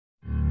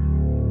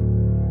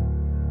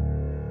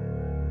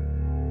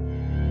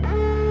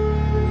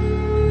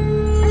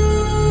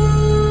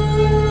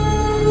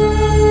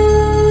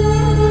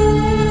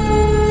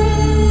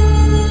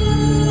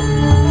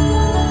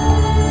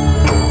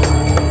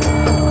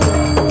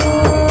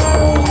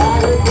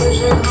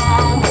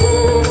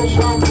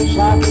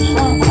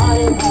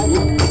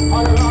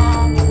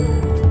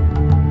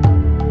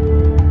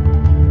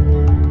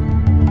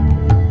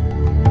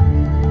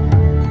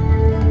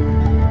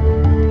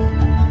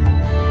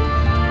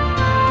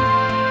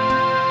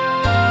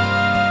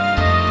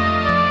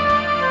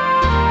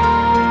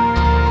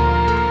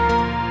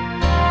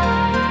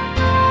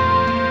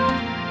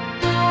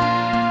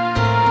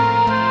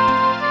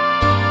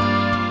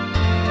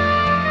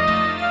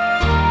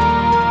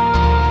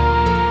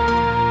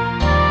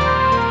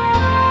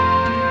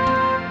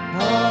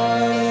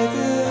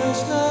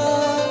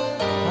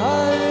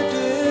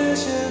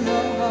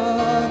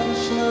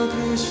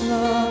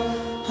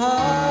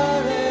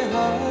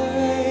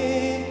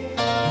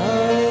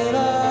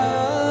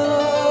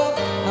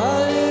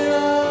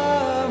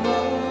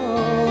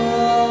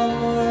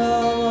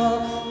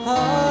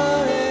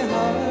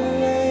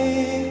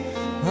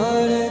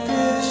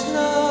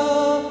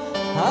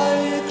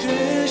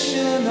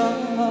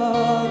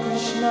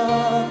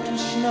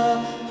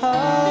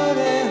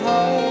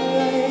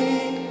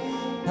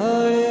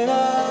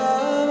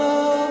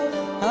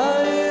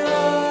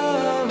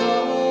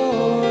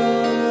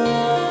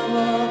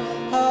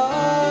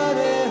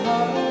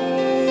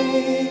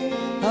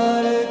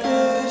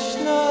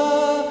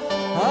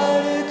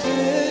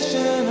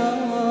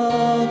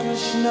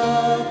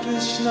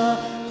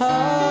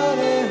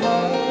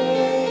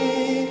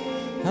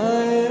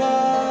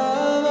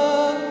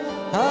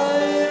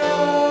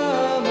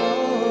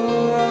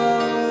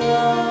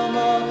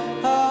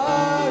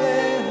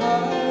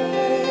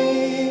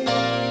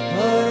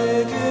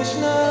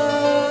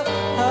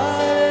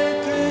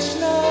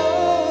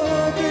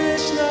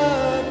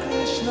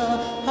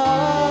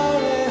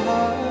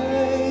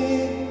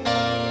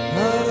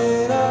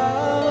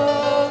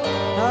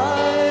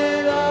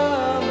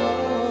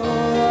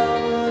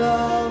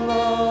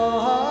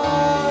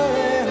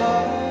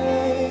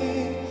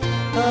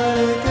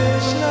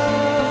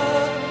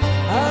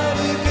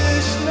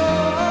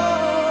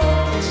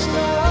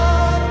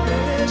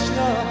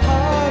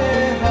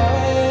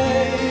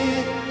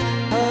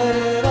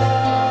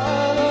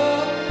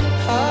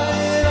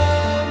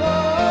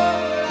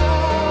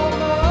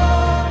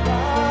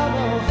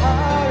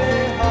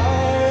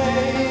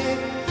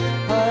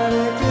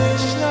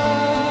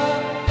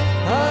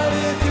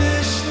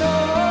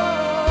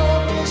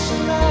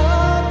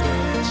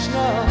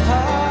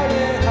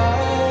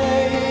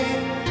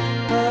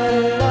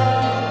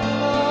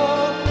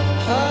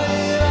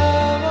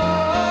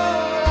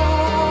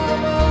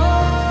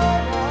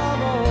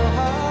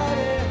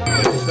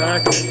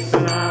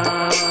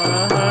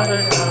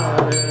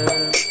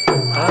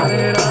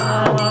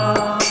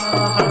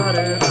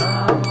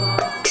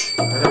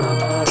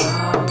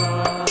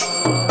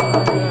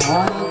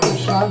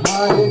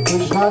Hare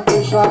Krishna,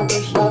 Krishna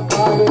Krishna,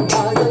 Hare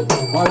Hare,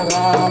 Hare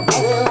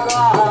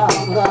Ram,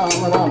 Ram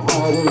Ram,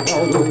 Hare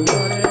Hare.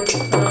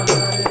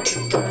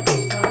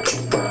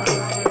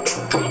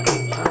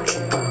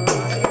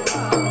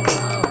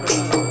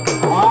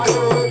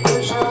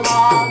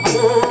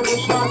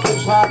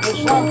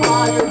 Krishna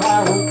Hare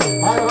Hare,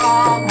 Hare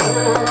Ram,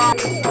 Hare Ram.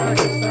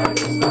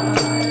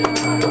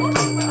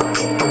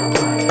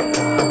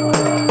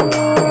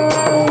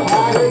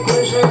 Hare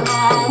Krishna,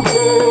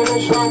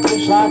 Krishna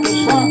Krishna,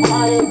 Krishna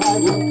Hare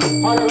Hare,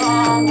 Hare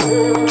Ram,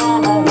 Hare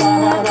Ram,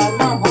 Hare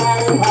Ram,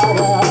 Hare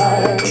Hare.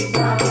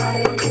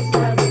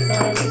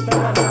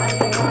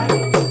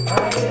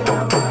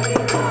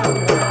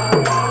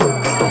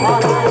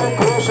 Hare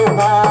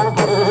Krishna,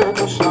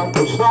 Krishna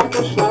Krishna,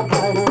 Krishna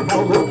Hare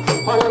Hare,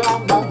 Hare Ram. Krishna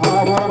Krishna Hare Hare, Hare Ram,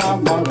 Hare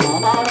Ram, Ram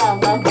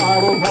Ram,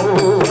 Hare Hare.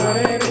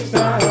 Hare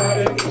Krishna,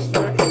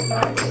 Krishna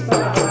Krishna,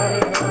 Hare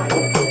Hare,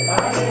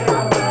 Hare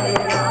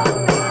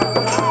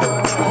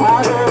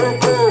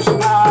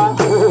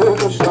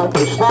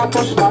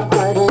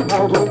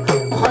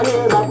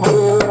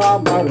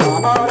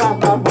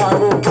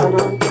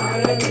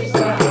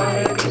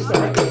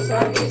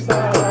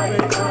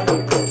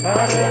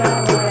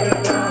Ram, Hare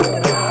Ram,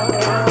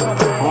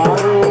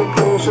 Hare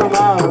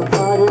Krishna,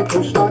 Hare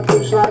Krishna,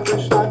 Krishna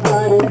Krishna,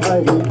 Hare Hare,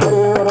 Hare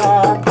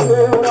Ram,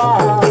 Hare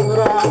Ram,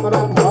 Ram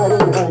Ram,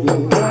 Hare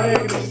Hare. Hare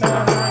Krishna,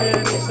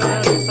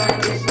 Krishna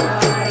Krishna,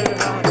 Hare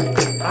Hare,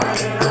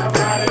 Hare Ram,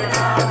 Hare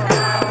Ram,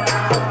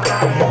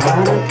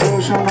 Hare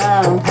Krishna.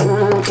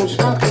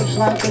 Krishna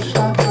Krishna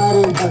Krishna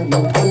Hare Hare,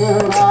 Hare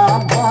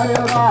Ram, Hare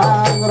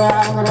Ram,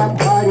 Ram Ram,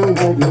 Hare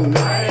Hare.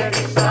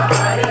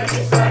 Hare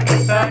Krishna,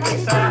 Krishna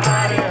Krishna,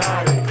 Hare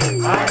Hare,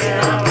 Hare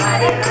Ram,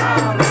 Hare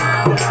Ram,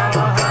 Ram Ram,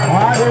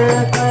 Hare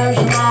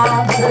Krishna,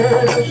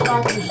 Krishna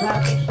Krishna,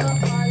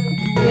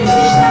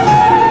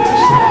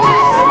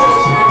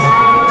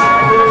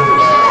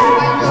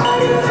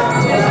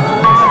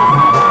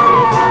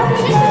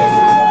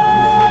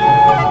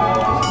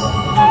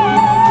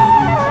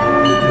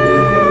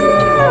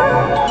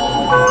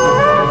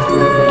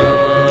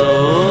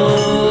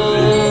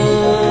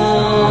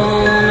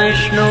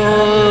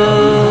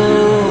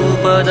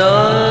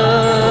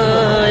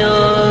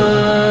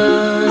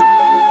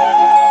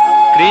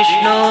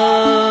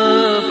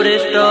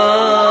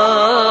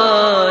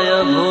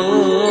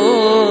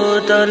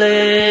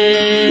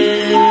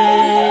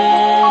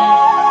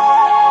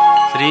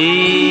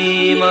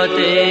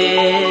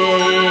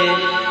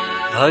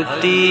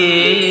 भक्ति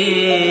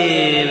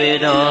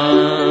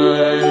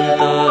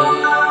वेदांत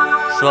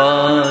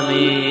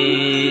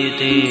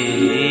स्वामीति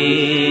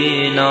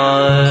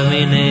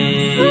नामिने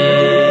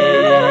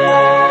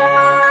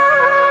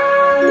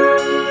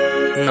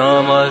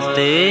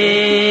नमस्ते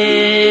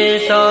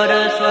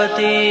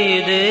सरस्वती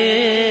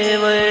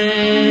देवे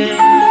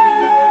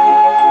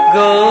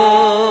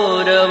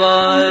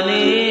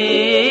गौरवाणी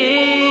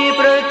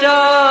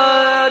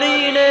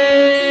प्रचारिणे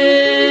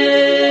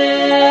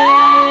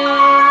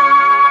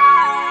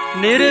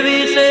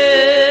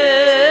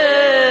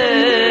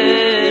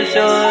निर्विशेष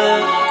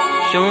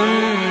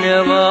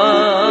शून्यवादी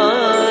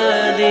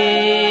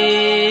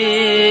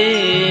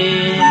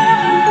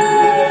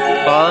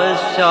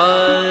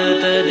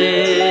पाश्चात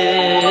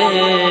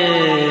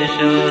देश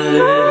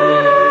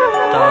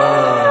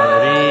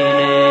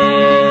तारिणे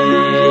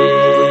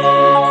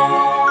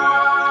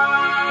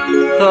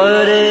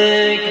हरे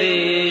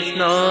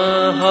कृष्णा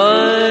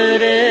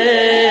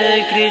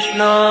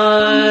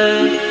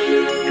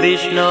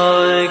कृष्णा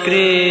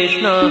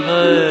कृष्णा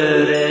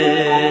हरे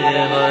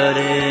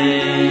हरे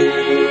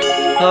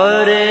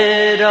हरे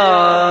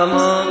राम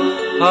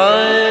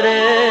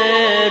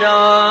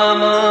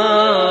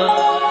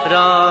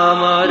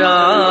राम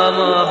राम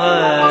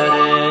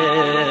हरे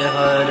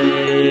Hare.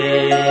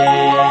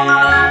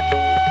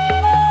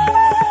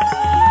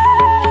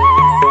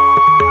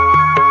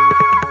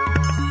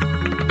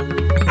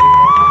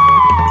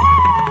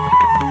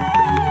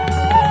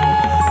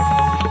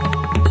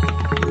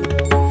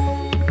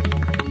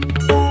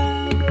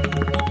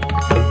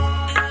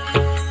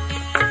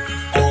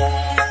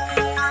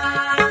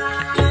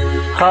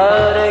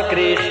 Hare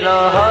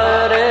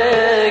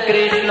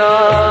Krishna,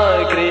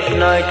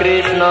 Krishna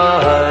Krishna,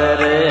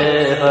 Hare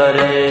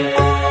Hare,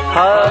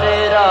 Hare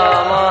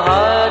Rama,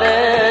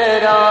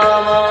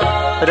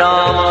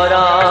 Rama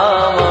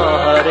Rama,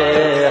 Hare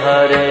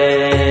Hare.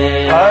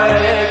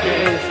 Hare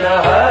Krishna,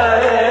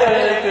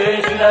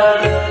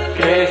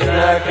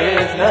 Krishna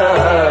Krishna,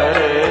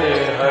 Hare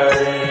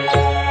Hare,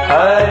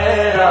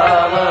 Hare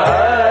Rama,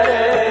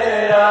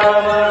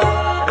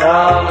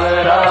 Rama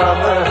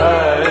Rama,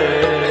 Hare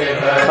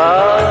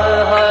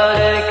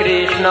Hare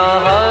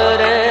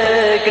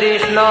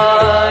Krishna,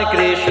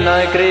 Krishna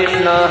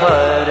Krishna,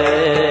 Hare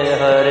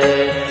Hare,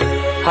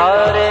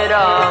 Hare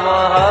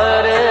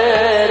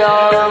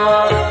Rama,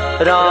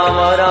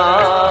 Rama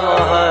Rama,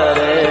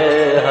 Hare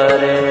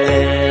Hare.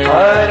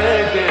 Hare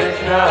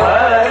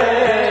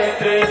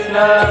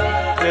Krishna,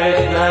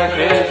 Krishna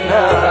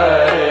Krishna,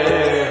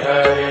 Hare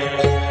Hare,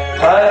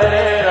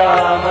 Hare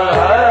Rama,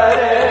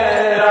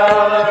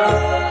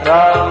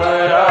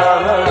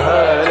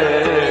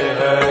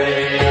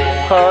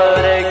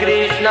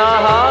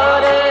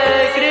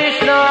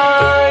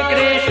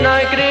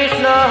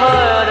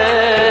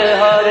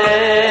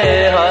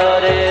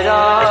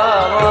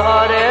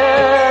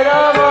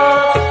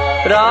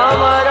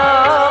 Rama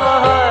Rama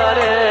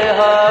Hare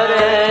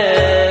Hare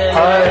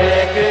Hare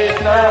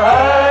Krishna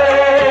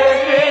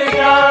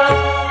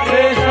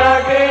Krishna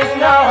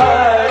Krishna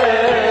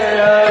Hare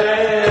Hare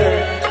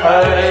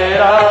Hare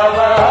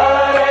Rama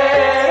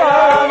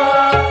Rama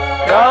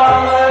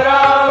Rama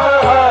Rama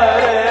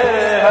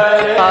Hare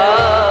Hare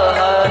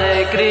Hare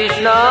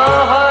Krishna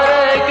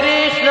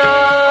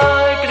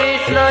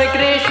Krishna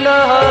Krishna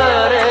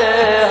Hare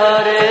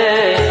Hare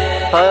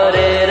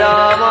Hare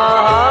Rama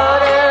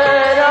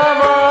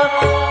Rama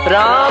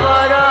Rama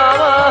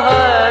Rama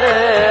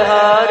Hare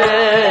Hare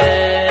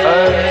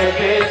Hare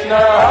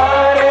Krishna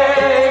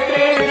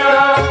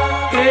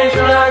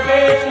Krishna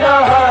Krishna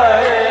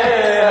Hare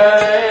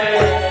Hare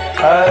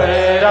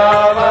Hare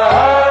Rama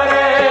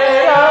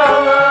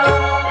Rama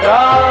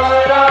Rama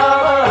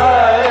Rama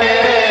Hare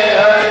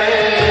Hare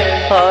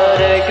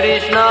Hare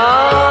Krishna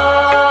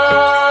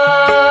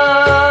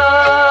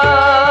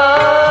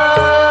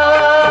Krishna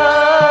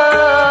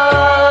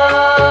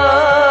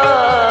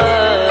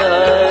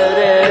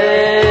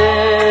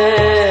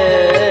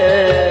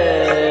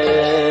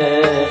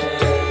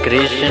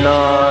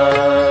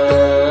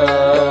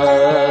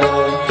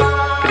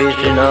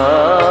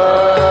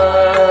Krishna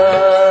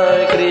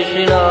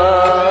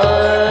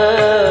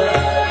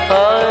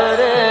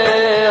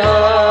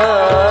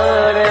Krishna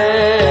Hare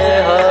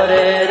Hare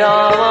Hare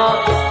Rama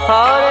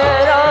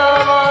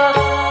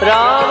Rama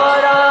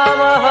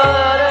Rama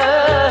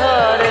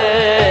Hare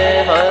Hare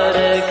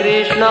Hare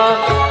Krishna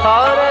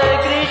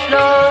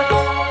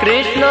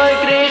Krishna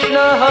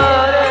Krishna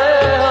Hare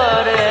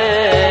Hare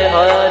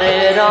Hare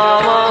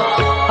Rama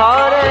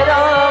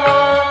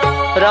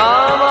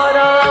Rama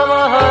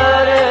Rama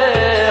Hare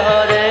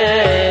Hare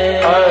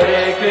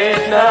Hare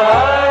Krishna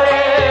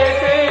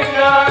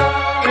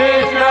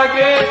Krishna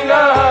Krishna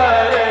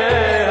Hare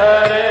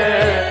Hare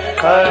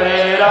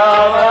Hare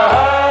Rama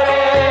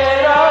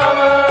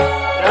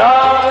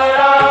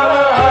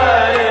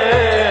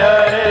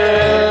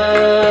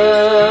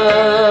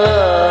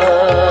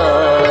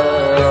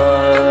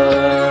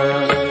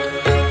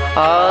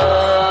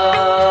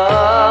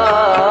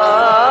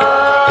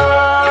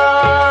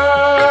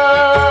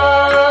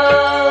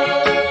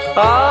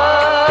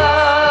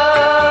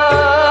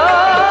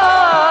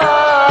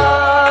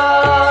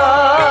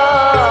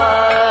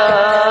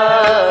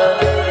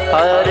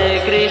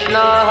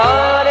Rama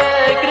Rama Hare Hare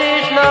Hare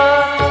Krishna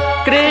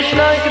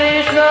Krishna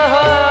Krishna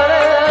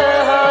Hare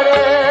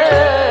Hare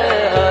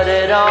Hare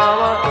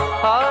Rama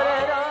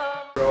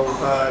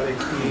Prabhupada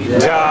ki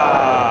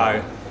Jai.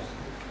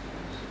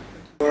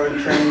 Lord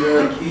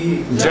Chandra ki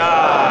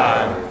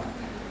Jai.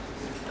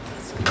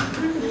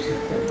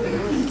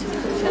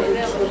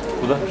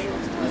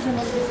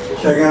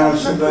 Jagan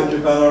Subhadra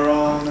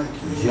Balarama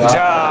ki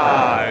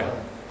Jai.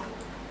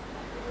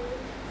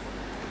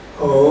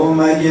 Om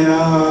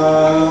Ajna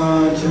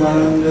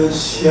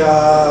Timarandasya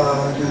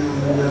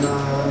Janandana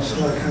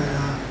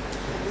Salakaya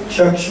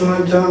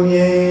Chakshmatam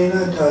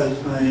Yena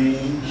Tasmai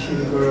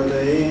Shri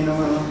Gurave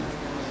Namah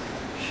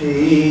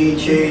Shri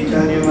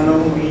Chaitanya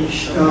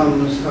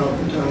Manobhishtam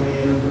Sthapitam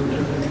Yena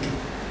Bhutale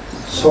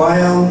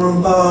Swayam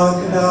Rupa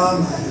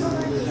Kadamaya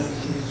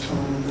Vidati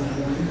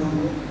Swandarantikam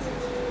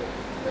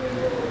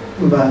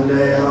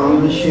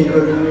Vandeham Shri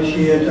Guru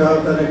Shri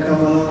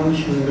Yatapadakkamalam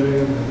Shri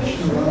Guru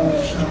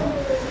Vaishnavasya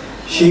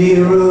Shri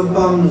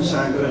Rupam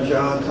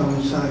Sagrajatam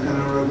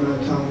Sakana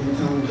Raghunatam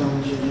Tam Tam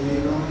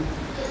Jijivam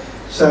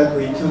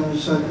Sadvitam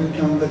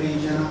Sadvitam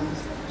Varijana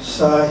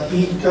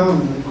Sahitam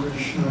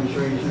Krishna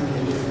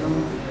Chaitanya Devam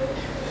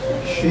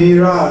Shri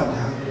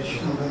Radha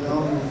Krishna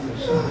Vadam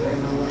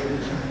Sahagana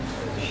Lalita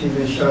Shri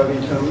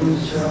Vishavitam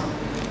Sa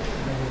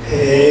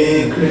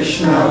Hey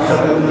Krishna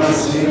Karuna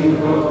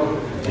Sindhu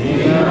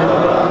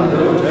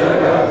Dinabandhu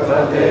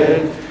Jagapate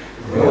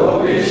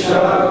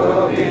Gopisha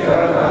Gopika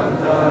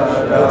Kanta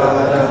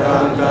Radha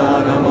Kanta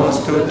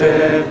Namostute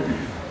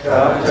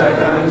Tapta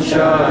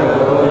Kancha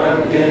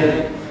Gaurangye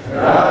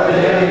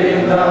Radhe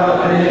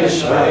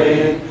Vrindavaneshwari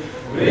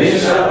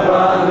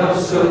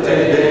Vrishabhanusute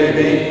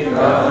Devi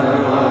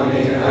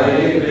Pranamami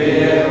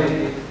Haripriye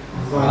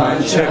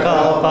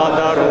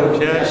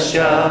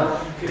Vanchakalpatarubhyasya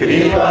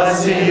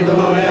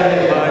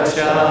Kripasindhuveva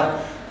cha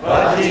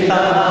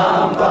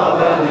Patitanam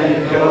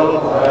Pavanebhyo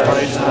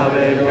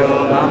Vaishnavebhyo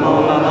Namo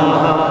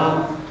Namaha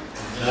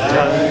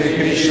Shri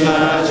Krishna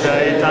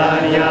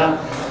Chaitanya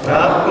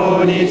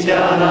Prabhu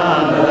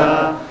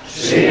Nityananda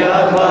Shri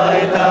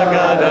Advaita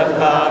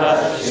Gadadhara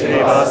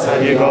Shri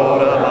Vasadi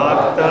Gaura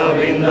Bhakta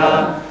Vrinda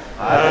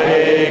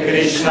Hare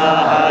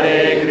Krishna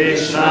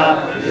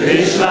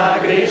Krishna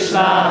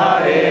Krishna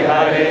Hare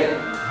Hare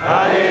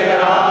Hare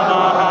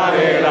Rama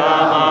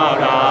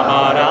Rama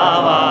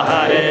Rama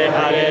Hare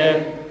Hare.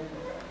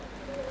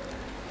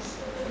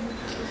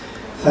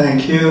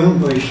 Thank you,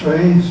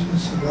 Vaishwai,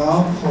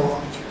 for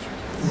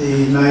the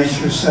nice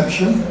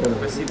reception.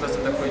 Спасибо за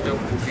такой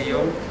теплый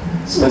прием.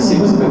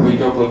 Спасибо за такой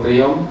теплый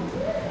прием.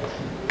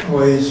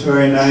 Always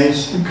very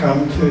nice to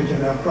come to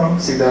Dnipro.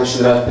 Всегда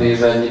очень рад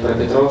приезжать в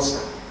Днепропетровск.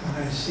 And I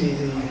see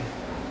the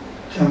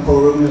temple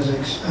room is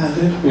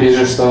expanded.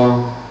 Вижу,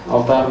 что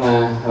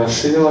алтарная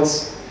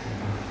расширилась.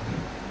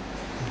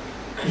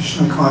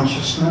 Krishna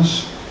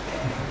consciousness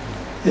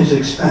is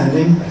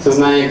expanding.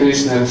 Сознание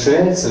Кришны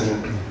расширяется же.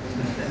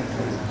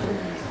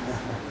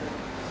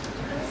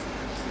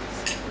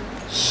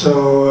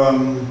 So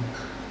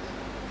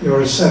your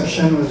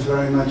reception was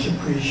very much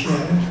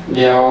appreciated.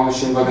 Я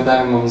очень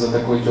благодарен вам за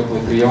такой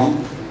теплый прием.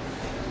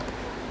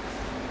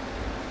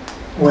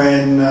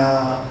 When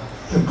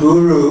the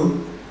Guru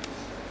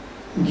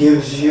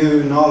gives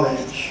you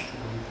knowledge,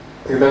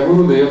 Когда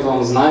гуру дает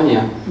вам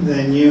знания,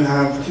 then you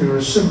have to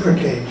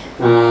reciprocate.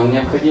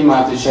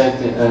 Необходимо отвечать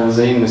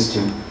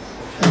взаимностью.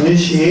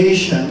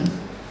 Initiation,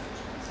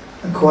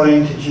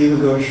 according to Jiva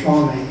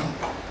Goswami,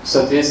 В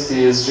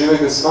соответствии с Дживой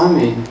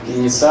Госвами,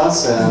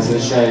 инициация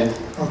означает,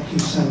 Bhakti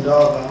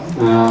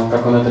Sandarbha,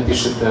 как он это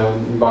пишет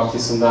в Бхакти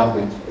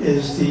Сандарбе,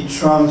 is the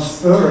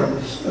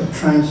transference of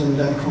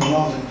transcendental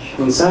knowledge.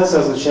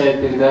 инициация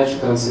означает передачу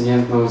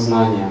трансцендентного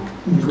знания.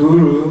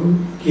 Guru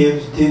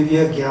gives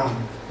Divya Gyan.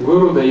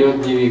 Гуру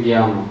дает диви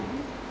гьяну.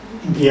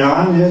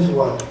 Gyan is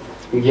what?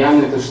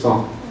 Гьян это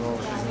что?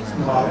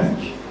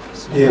 Knowledge.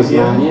 Это Divya,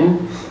 знание.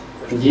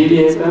 Диви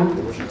это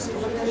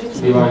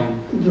divine,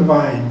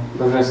 divine.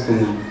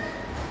 божественный.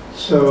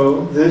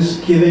 So this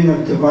giving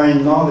of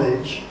divine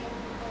knowledge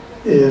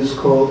is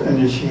called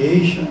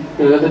initiation.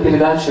 И вот эта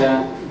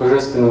передача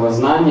божественного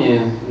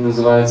знания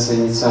называется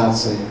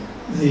инициацией.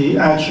 The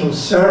actual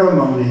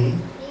ceremony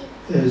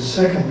is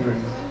secondary.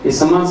 И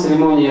сама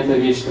церемония это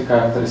вещь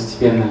такая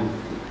второстепенная.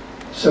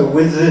 So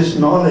with this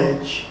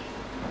knowledge,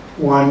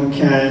 one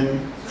can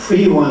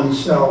free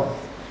oneself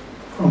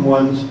from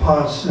one's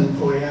past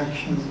sinful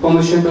reactions. С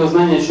помощью этого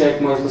знания человек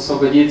может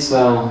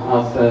освободиться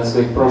от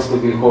своих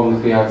прошлых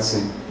греховных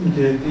реакций.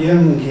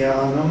 Divyam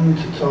Gyanam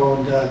Tato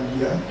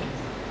Dadyat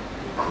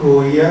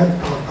Kuyat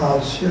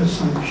Papasya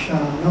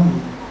Sankshanam.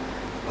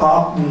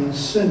 Pap means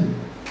sin.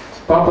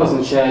 Папа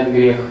означает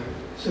грех.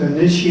 So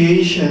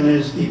initiation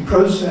is the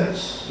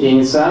process И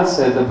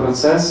инициация это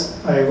процесс,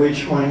 by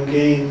which one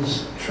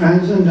gains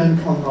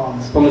transcendental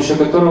knowledge, с помощью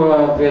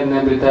которого преданный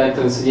обретает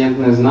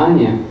трансцендентное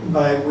знание,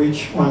 by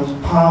which one's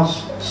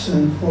past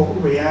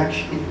sinful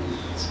reactions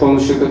с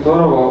помощью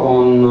которого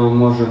он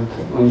может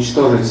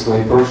уничтожить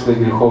свои прошлые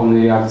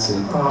греховные реакции.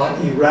 are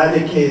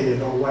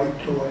eradicated or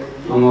wiped away.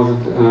 Он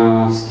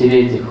может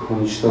стереть их,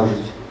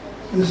 уничтожить.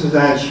 This is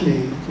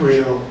actually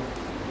real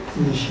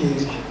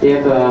initiation. И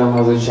это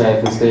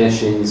означает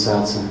настоящая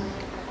инициация.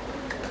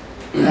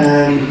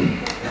 And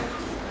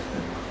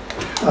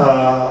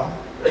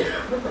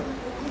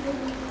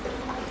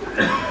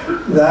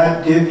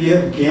that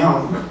Divya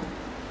Gyan,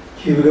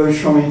 Jiva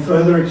Goswami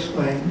further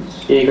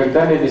explains, И как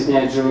далее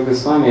объясняет Джива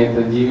Госвами,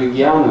 это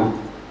дивигьяна,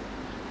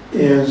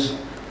 is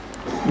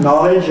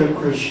knowledge of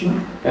Krishna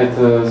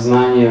это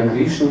знание о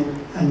Кришне,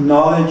 and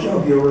knowledge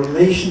of your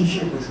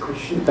relationship with и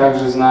Krishna.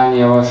 также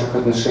знание о ваших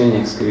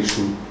отношениях с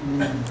Кришной.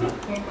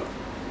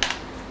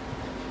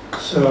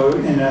 So,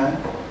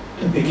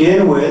 to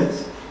begin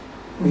with,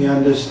 we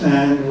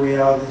understand we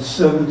are the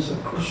servants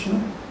of Krishna.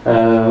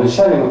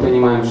 Вначале мы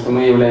понимаем, что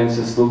мы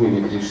являемся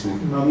слугами Кришны.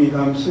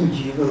 Mamivamsu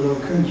Jiva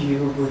Loka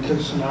Jiva Bhuta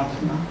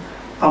Sanatana.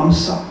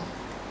 Amsa.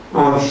 We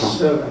are a Amsa.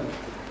 servant.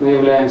 Мы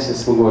являемся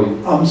слугой.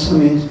 Amsa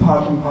means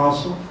part and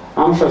parcel.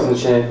 Амша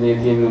означает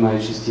неотъемлемая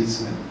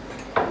частица.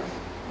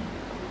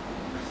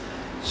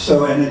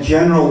 So, in a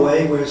general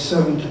way, we're a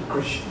servant of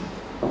Krishna.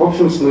 В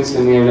общем смысле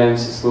мы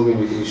являемся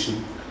слугами Кришны.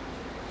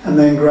 And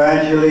then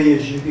gradually,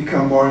 as you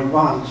become more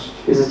advanced,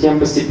 И затем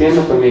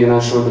постепенно, по мере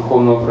нашего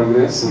духовного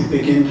прогресса, you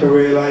begin to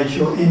realize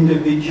your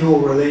individual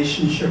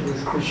relationship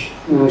with Krishna,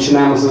 мы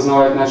начинаем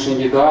осознавать наши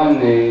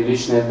индивидуальные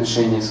личные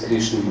отношения с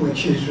Кришной,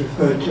 which is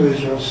referred to as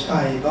your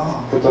sthai bhava.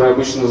 которые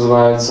обычно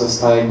называются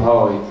стаи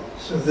бхавой.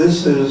 So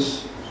this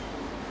is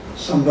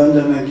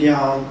Sambandhana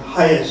Gyan,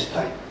 highest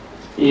type.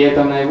 И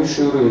это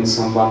наивысший уровень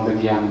самбанда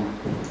гьяны.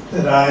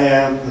 That I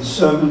am the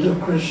servant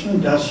of Krishna,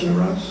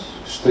 Dasyaras,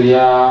 Что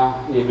я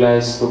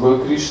являюсь слугой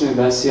Кришны,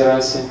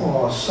 Дасьяраси,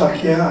 or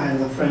Sakya, I am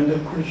the friend of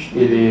Krishna,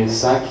 или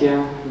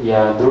Сакья,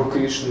 я друг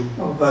Кришны,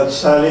 or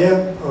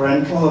Vatsalya,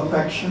 parental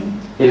affection,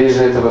 или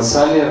же это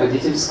вассалия,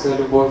 родительская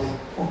любовь,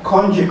 or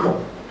conjugal,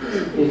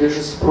 или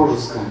же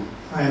супружеская,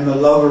 I am the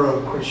lover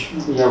of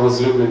Krishna. я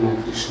возлюбленная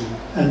Кришны.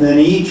 And then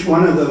each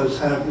one of those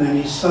have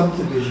many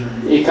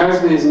subdivisions, И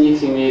каждый из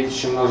них имеет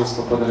еще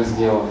множество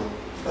подразделов.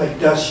 like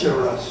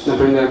Dasyaras,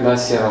 Например,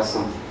 Дасьяраса.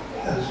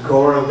 as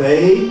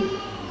Gaurave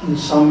and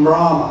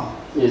Sambrahma.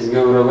 Есть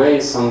Гаураве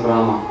и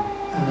Самбрама.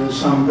 And in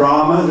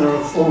Sambrahma there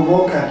are 4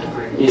 more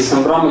categories. И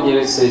Самбрама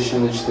делится еще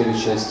на 4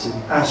 части.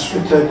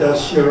 Asrita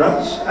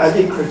Dasyaras,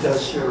 Adhikra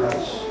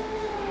Dasyaras,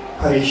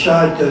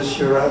 Parishad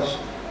Dasyaras,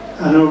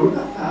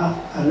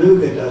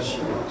 Anuga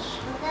Dasyaras.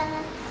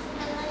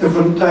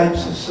 Different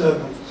types of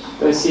servants.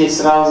 То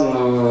есть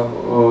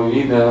разного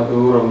вида и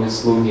уровня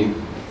слуги.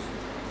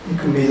 You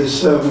can be the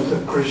servant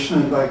of Krishna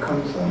in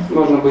Vaikuntha,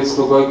 Можно быть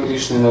слугой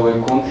Кришны на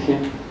Вайкунтхе,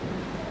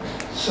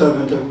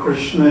 servant of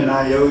Krishna in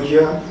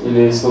Ayodhya,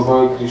 или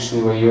слугой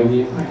Кришны в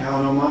Айодхе, like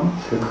Hanuman,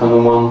 как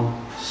Хануман,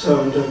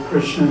 servant of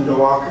Krishna in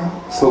Dwarka,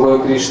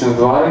 слугой Кришны в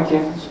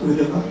Двараке, that's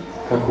Uddhava,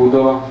 как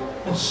Удава,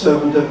 or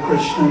servant of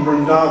Krishna in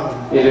Vrindavan,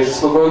 или же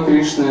слугой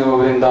Кришны во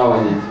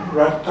Вриндаване,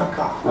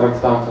 Rataka,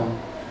 Рактака,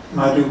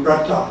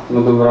 Madhubrata,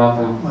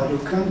 Мадубрата,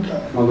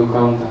 Madhukanta,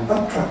 Мадуканта,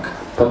 Patraka.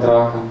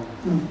 Патрака.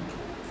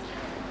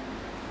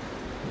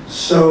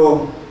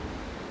 So,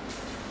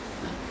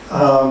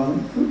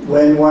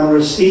 when one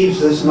receives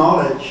this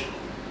knowledge,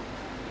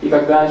 И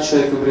когда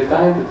человек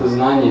обретает это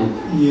знание,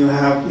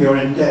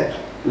 you're in debt,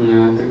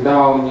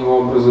 тогда у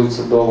него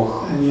образуется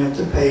долг, and you have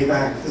to pay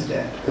back the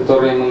debt.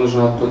 который ему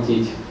нужно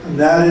отплатить. And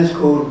that is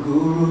called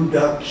Guru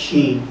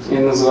Dakshin, И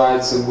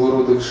называется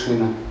Гуру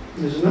Дакшина.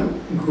 isn't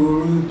it?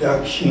 Guru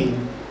Dakshin.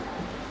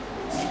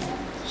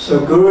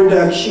 So Guru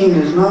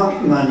Dakshin is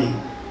not money.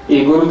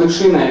 И Гуру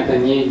Дакшина это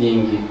не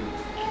деньги.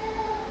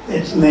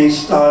 It may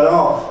start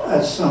off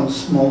as some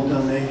small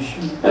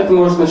donation, Это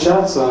может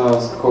начаться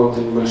с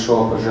какого-то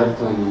небольшого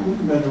пожертвования.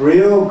 but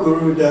real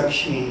Guru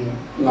Dakshin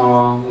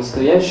Но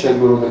настоящая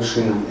Гуру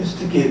Дакшина is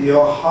to give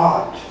your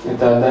heart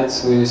это отдать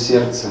свое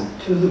сердце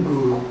to the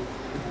Guru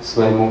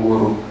своему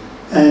Гуру.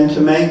 and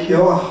to make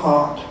your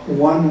heart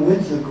one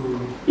with the Guru.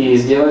 И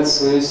сделать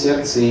свое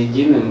сердце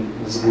единым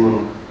с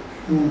Гуру.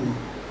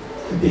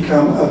 To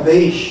become a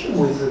Vaish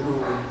with the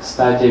Guru.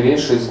 Стать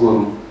авешей с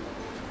Гуру.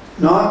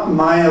 Not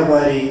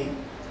Mayavadi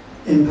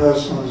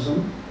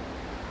impersonalism.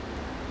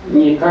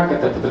 Не как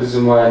это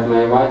подразумевает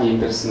майявади и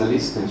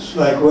персоналисты. It's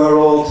like we're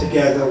all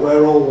together,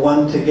 we're all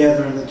one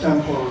together in the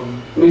temple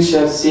room. Мы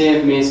сейчас все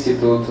вместе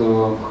тут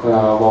в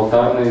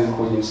алтарной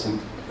находимся.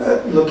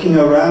 But looking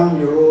around,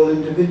 you're all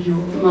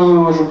individual, Но мы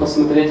можем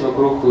посмотреть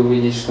вокруг и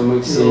увидеть, что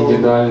мы все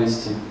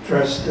индивидуальности.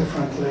 dressed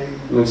differently,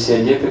 Мы все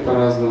одеты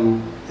по-разному.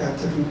 you have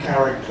different У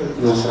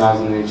characters. нас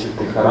разные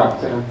черты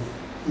характера.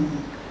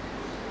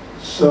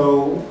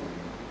 So,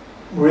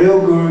 real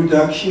Guru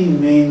Dakshin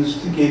means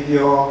to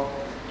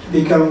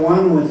become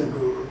one with the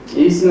Guru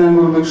Истинная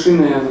Гуру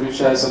Дакшина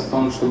заключается в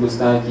том, чтобы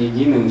стать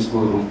единым с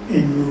Гуру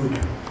in mood.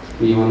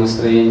 в его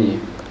настроении.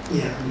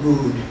 Yeah,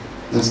 mood.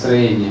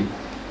 Настроение.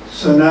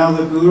 So now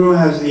the Guru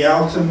has the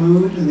outer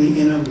mood and the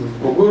inner mood.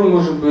 У Гуру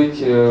может быть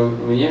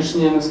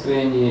внешнее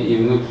настроение и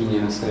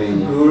внутреннее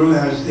настроение. The Guru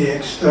has the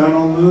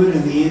external mood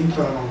and the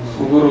internal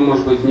У mood. Гуру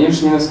может быть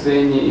внешнее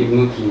настроение и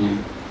внутреннее.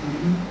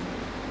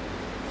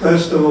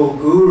 First of all,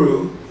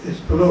 Guru is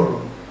plural.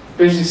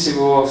 Прежде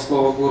всего,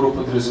 слово «гуру»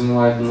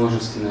 подразумевает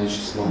множественное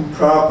число. And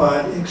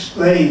Prabhupada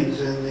explains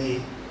in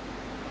the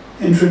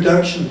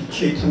introduction to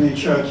Chaitanya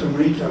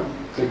Charitamrita,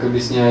 Как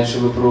объясняет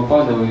Шрила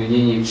Прабхупада в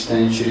введении к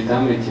читанию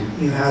Чаритамрити,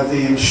 you have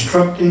the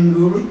instructing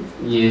Guru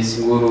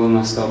есть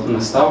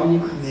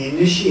гуру-наставник, and the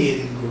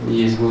initiating Guru.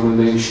 есть гуру,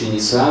 дающий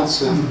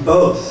инициацию. And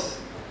both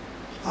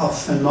are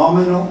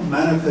phenomenal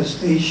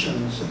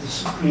manifestations of the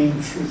supreme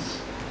truth.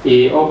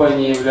 И оба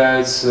они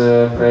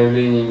являются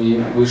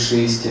проявлениями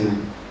высшей истины.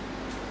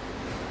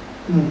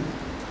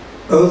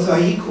 Both are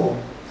equal,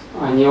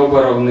 Они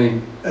оба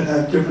равны, but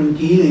have different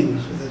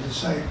dealings with the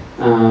disciple.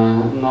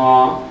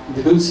 но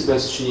ведут себя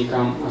с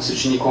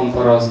учеником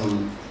по-разному.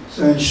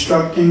 So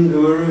instructing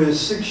Guru is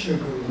Siksha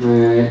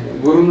Guru,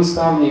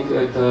 Гуру-наставник –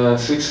 это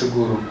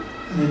Шикша-гуру.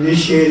 and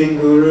initiating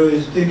Guru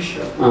is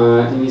Diksha.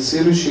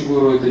 Инициирующий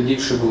гуру – это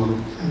Дикша-гуру.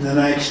 And then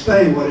I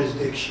explain what is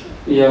Diksha.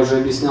 И я уже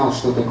объяснял,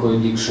 что такое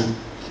Дикша.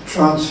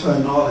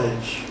 Transfer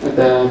knowledge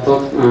Это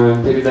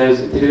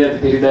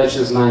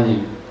передача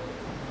знаний.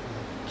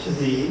 to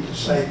the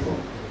disciple.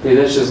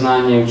 Передача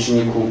знаний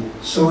ученику.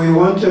 So we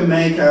want to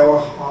make our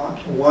heart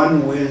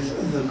one with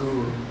the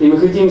Guru. И мы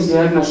хотим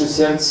сделать наше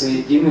сердце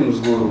единым с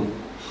гуру.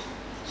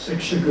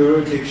 Siksha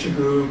Guru, Diksha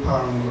Guru,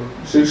 Param Guru.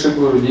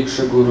 Шикша-гуру,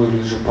 Дикша-гуру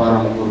или же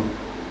Парам-гуру.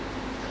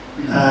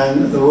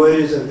 And the word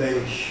is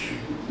Avesh.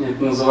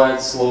 Это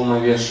называется словом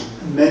авеша.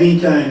 Many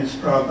times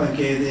Prabhupada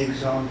gave the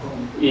example.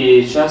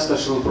 И часто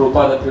Шрила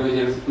Прабхупада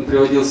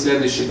приводил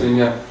следующий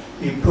пример.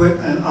 You put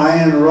an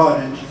iron rod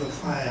into the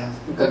fire.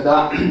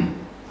 Когда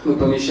вы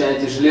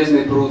помещаете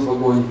железный пруд в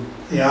огонь,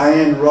 The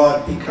iron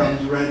rod becomes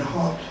red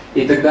hot.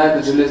 и тогда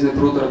этот железный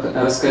пруд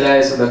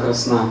раскаляется до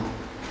красна.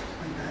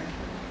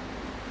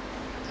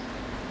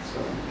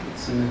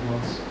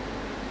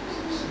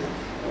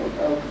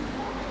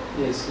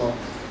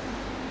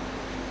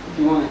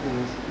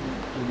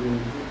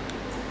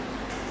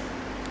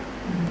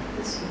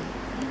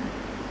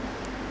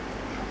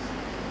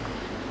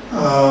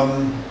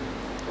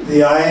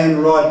 The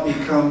iron rod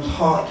becomes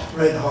hot,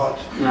 red hot.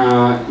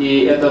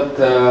 И этот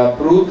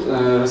пруд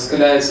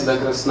раскаляется до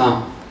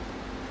красна.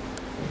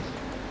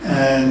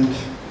 And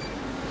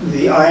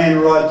the iron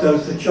rod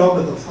does the job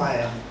of the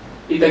fire.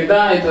 И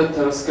тогда этот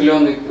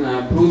раскаленный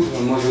пруд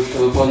может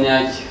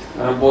выполнять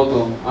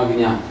работу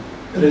огня.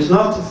 But it's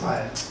not the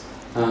fire.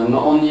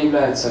 Но он не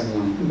является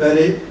огнем. But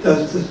it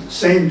does the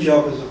same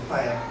job as a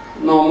fire.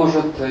 Но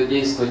может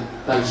действовать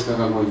так же, как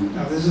огонь.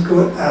 Now this is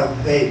called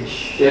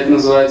Avesh И это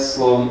называется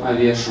словом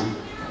авеша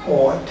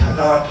or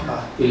Tadatma.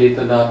 или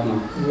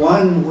тадатма.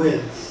 One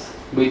with,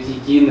 Быть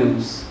единым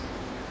с,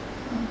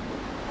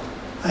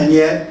 and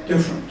yet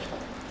different.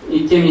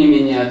 и тем не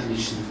менее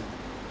отличным.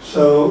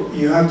 So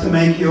you have to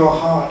make your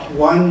heart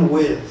one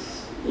with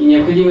И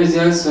необходимо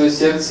сделать свое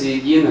сердце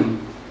единым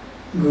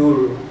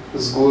Guru.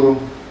 с Гуру.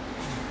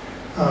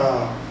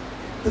 At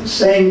the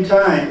same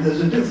time, there's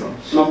a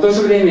difference. Но в то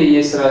же время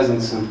есть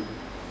разница.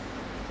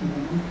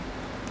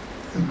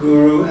 The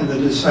Guru and the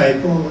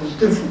disciple is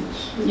difference.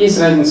 Есть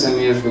разница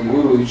между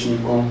гуру и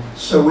учеником.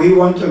 So we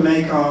want to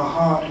make our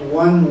heart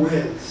one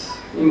with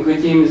И мы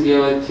хотим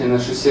сделать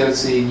наше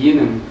сердце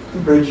единым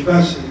the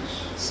Brijvasis.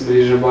 с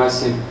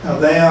Бриджабаси. Now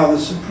they are the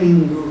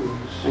supreme gurus.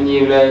 Они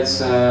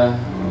являются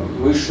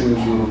высшими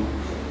гуру,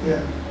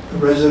 Yeah, the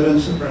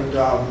residents of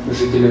Vrindavan.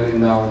 жители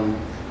Вриндавана.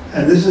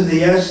 And this is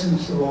the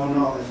essence of all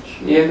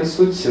knowledge, И это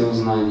суть всего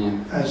знания.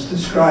 as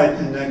described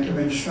in Nectar of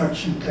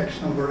Instruction,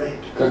 text number 8.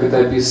 Как это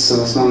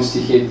описано в 8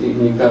 стихе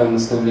Нектара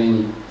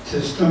наставлений.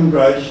 Tistam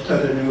Braj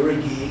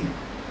Tadanuragi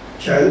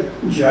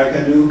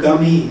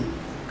Jaganugami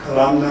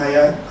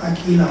Kalamnaya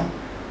Akilam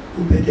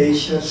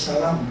Upadesha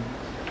Salam.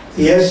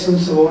 The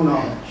essence of all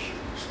knowledge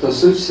Что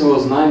суть всего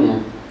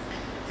знания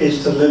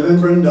is to live in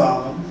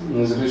Vrindavan,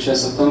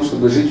 заключается в том,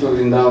 чтобы жить во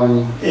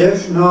Вриндаване,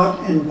 if not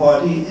in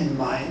body and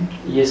mind,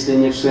 если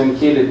не в своем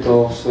теле,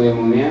 то в своем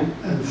уме,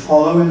 and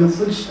follow in the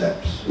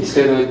footsteps и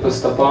следовать по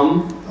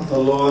стопам of the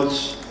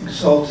Lord's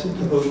exalted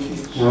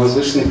devotees,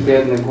 возвышенных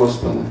преданных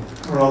Господа,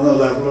 or on the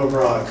level of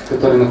Rag.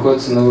 которые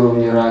находятся на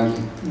уровне раги.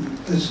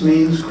 This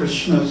means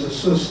Krishna's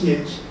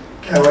associates,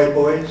 cowboy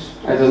boys,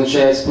 Это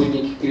означает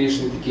спутники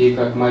Кришны, такие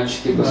как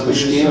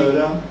мальчики-пастушки,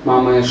 Soda,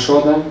 мама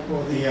Яшода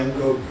or the young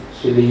gopis.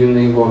 или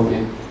юные гопи.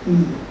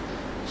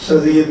 So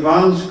the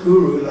advanced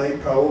guru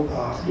like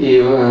Prabhupada, И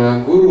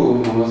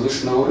гуру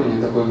возвышенного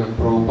уровня, такой как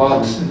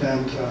Прабхупада,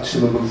 Siddhanta,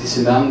 Шрила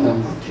Бхактисиданта,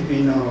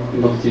 Bhaktivinoda,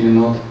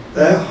 Бхактивинод,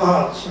 their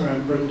hearts are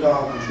in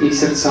Vrindavan. их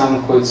сердца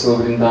находятся во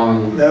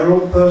Вриндаване. They're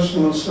all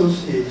personal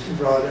associates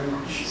of Radha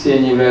and Krishna. Все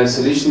они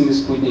являются личными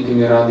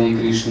спутниками Рады и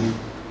Кришны.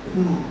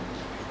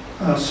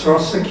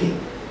 Sarasaki,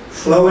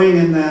 flowing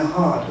in their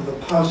heart are the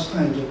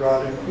pastimes of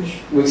Radha and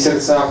Krishna. В их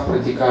сердцах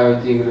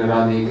протекают игры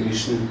Рады и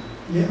Кришны.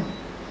 Yeah.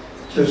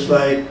 Just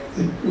like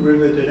the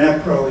river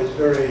Dnipro is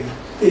very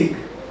big,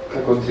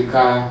 Как вот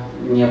река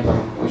Днепр,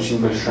 очень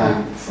большая.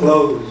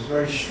 flows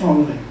very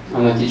strongly.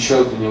 Она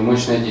течет, у нее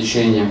мощное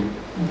течение.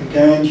 The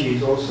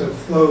Ganges also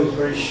flows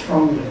very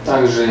strongly.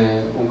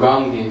 Также у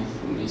Ганги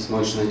есть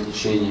мощное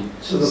течение,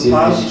 So the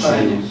сильное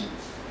течение. pastimes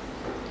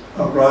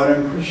of Radha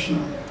and Krishna,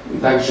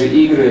 Также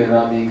игры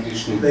Рады и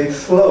Кришны, they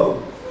flow.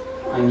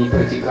 они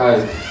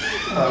протекают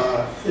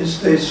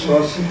Iste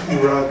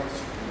Sarasati Rag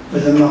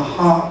within the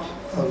heart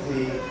of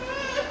the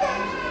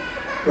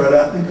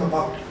Radhatmika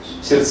Bhaktas.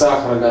 в сердцах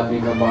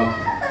Рагатмика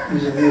Бхакти,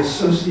 These are the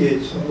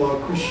associates of Lord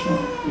Krishna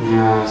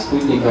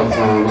спутников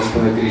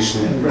Господа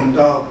Кришны in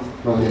Vrindavan.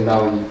 во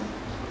Вриндаване.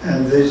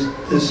 And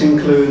this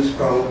includes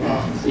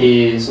Prabhupada,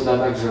 И сюда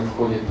также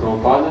входит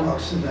Прабхупада,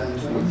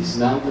 Bhaktisiddhanta,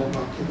 Бхактисиданта,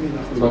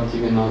 Bhaktivinoda,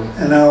 Бхактивинода.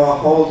 and our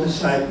whole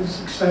disciple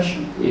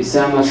succession, И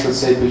вся наша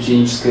цепь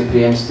ученической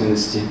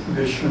преемственности,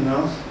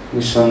 Vishwanath,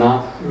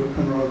 Вишванат,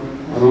 Rupa and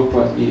Raghunath,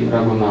 Рупа и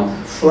Рагунат.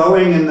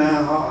 flowing in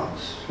their hearts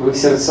В их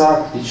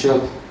сердцах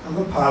течет, are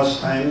the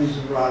pastimes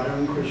of Radha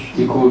and Krishna,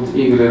 текут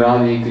игры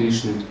Рады и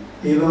Кришны,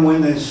 even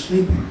when they're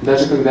sleeping,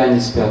 даже когда они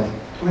спят,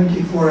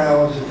 24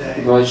 hours a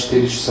day.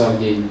 24 часа в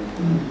день.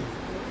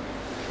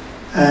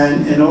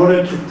 And in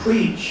order to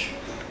preach,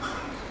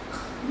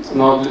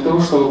 Но для того,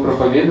 чтобы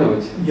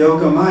проповедовать,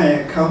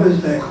 Yogamaya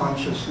covers their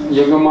consciousness,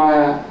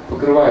 Йога-майя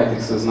покрывает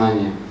их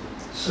сознание,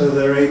 so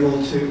they're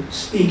able to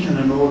speak in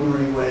an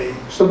ordinary way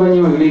чтобы они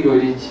могли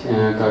говорить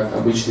как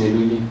обычные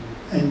люди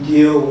and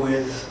deal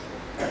with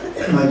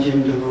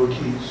Majjhim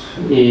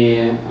devotees,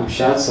 и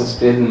общаться с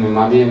преданными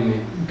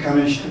мадьями,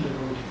 Kanishta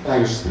devotees.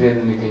 также с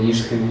преданными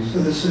канишками. So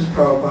this is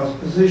Prabhupada's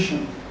position.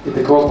 И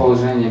таково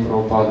положение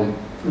Прабхупады.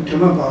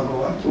 Uttama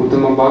Bhagavat,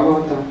 Уттама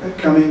Бхагавата,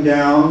 coming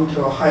down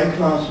to a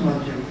high-class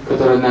Majjhim.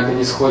 который, однако,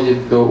 не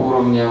сходит до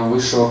уровня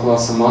высшего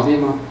класса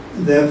мадьяма,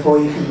 Therefore,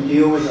 he can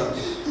deal with us,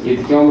 и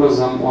таким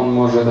образом он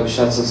может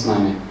общаться с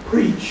нами,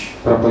 preach.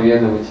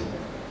 проповедовать.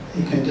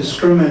 He can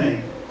discriminate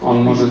Он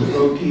between может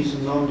devotees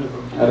and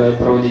non-devotees.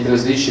 проводить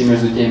различия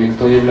между теми,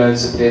 кто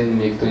являются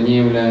преданными и кто не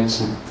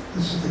является,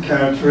 This is the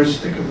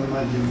characteristic of the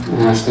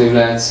Majjhim. что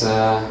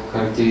является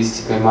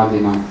характеристикой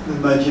мадьяма.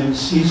 The Majjhim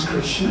sees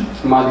Krishna,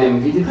 Мадьям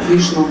видит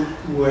Кришну,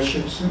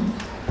 worships him,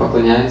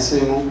 поклоняется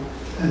ему,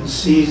 and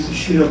sees the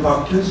Srila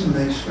Bhaktas and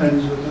makes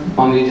friends with them.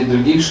 он видит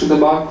других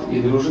шудабхакт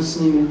и дружит с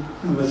ними.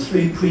 Number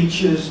 3,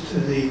 preaches to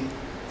the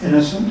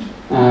innocent.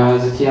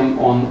 Затем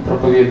он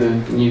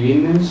проповедует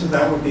невинным. So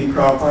that would be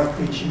Prabhupada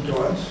preaching to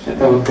us.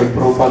 Это вот как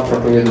Прабхупад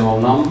проповедовал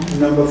нам. And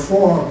number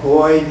 4,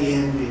 avoid the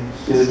envious.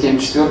 И затем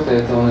четвертое,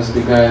 это он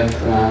избегает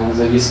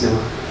завистливых.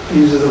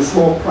 These are the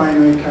 4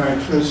 primary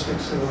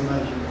characteristics of a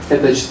Majjhima.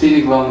 Это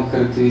 4 главных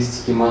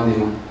характеристики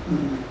мадьяма.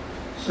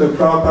 So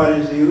Prabhupada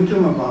is the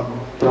Uttama Bhagavad,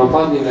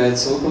 Прабхупад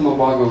является Уттама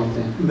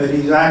Бхагаватой, but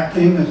he's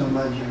acting as a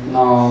Majjhima.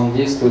 но он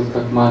действует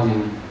как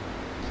мадьям.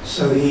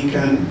 So he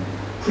can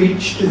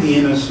preach to the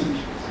innocent.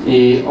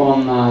 И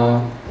он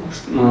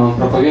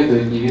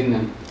проповедует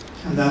невинным.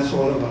 And that's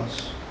all of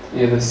us. И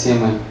это все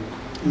мы.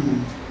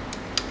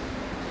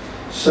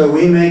 So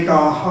we make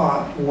our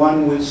heart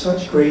one with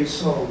such great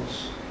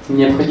souls.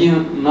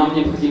 Нам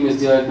необходимо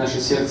сделать наше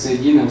сердце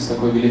единым с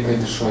такой великой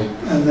душой.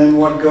 And then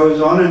what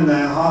goes on in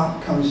their heart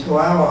comes to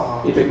our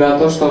heart. И тогда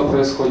то, что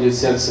происходит в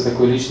сердце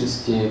такой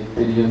личности,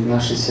 перейдет в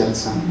наше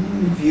сердце.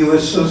 If you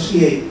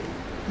associate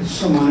with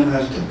someone who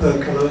has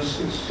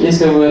tuberculosis,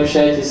 Если вы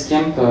общаетесь с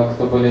кем-то,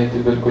 кто болеет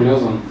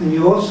туберкулезом, then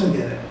you also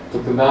get it. то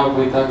тогда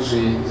вы также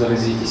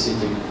заразитесь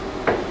этим.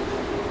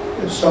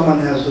 If someone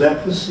has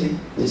leprosy,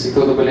 Если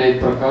кто-то болеет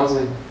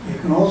проказой, you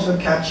can also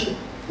catch it.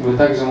 вы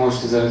также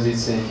можете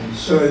заразиться этим.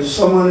 So if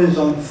someone is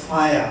on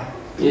fire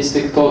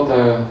Если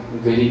кто-то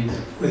горит,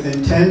 with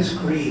intense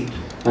greed,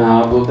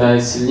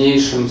 обладает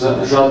сильнейшим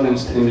жадным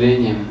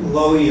стремлением,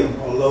 loyal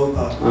or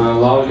loba,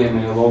 лаулием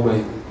или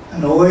лобой,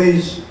 and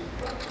always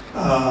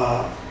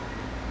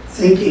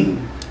thinking,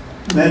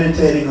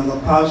 meditating on the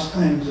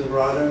pastimes of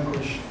Radha and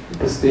Krishna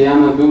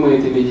постоянно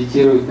думает и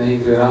медитирует на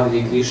игры Радхи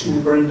и Кришны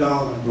in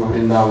Vrindavan, во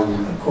Вриндаване,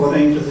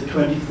 according to the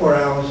 24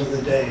 hours of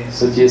the day. в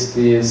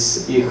соответствии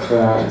с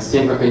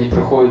тем, как они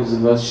проходят за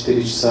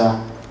 24 часа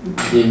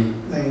в день.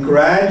 Then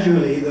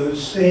gradually those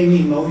same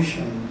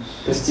emotions,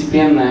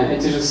 Постепенно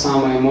эти же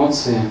самые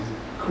эмоции,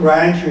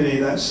 gradually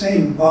that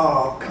same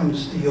bhav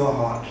comes to your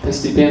heart.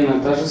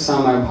 постепенно та же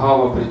самая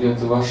бхава придет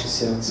в ваше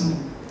сердце.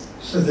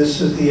 So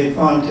this is the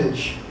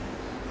advantage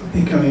of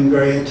becoming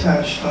very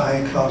attached to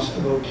high-class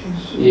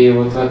devotees. И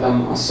вот в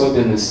этом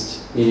особенность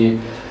и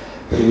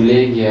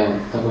привилегия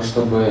того,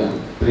 чтобы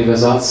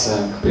привязаться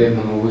к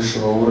преданному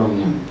высшего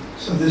уровня.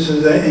 So this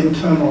is their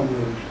internal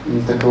mood.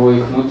 И таково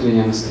их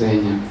внутреннее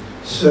настроение.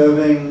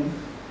 Serving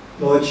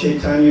Lord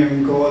Chaitanya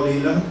in Gaur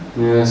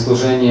Lila,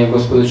 Служение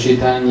Господу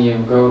Чайтанье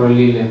в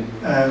Гаура-лиле,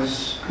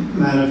 as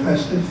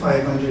manifested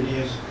 500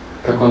 years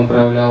ago, как он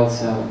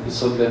проявлялся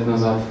 500 лет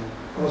назад.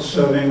 or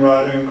serving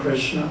Radha and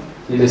Krishna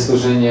Или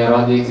служение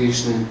Рады и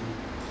Кришны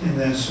in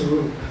their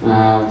sarup.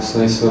 в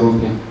своей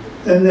сварупе.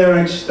 Then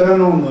their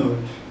external mood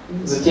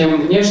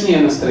Затем внешнее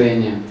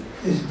настроение.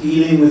 is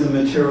dealing with the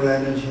material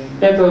energy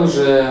Это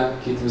уже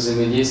какие-то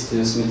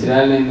взаимодействия с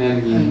материальной and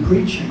энергией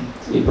preaching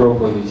и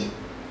проповедь.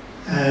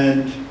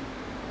 and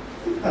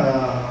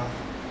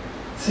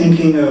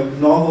thinking of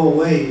novel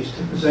ways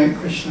to present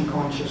Krishna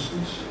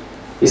consciousness.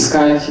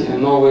 Искать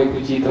новые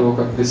пути того,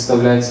 как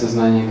представлять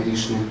сознание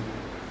Кришны.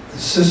 The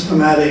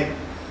systematic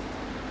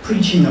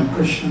preaching of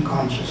Krishna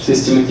consciousness.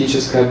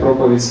 Систематическая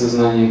проповедь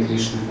сознания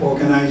Кришны.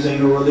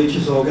 Organizing a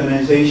religious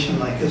organization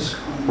like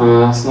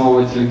ISKCON.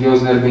 Основывать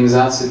религиозные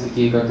организации,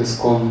 такие как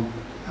ISKCON.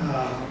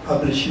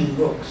 Publishing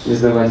books.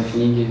 Издавать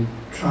книги.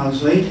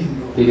 Translating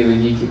books.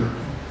 Переводить их.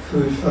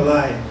 Food for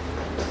life.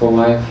 For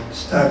life.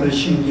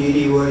 Establishing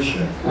deity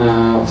worship.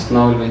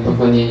 Устанавливать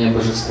поклонение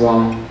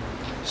божествам.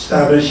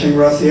 Establishing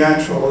Rath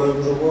Yatra all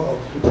over the world.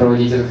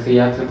 Проводить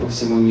Радха-ятры по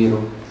всему миру.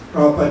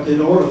 Prabhupada did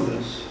all of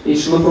this. И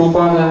Шрила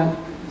Прабхупада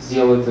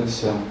сделал это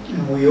все.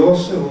 And we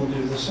also will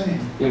do the same.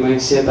 И мы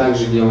все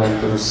также делаем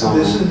то же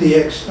самое. This is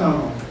the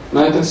external.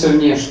 Но это все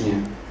внешнее.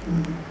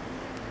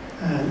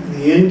 And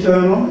the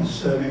internal is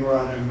serving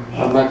Radha and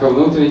Krishna. Однако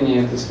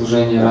внутреннее это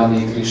служение Рады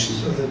и Кришны.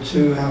 So the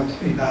two have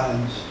to be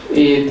balanced.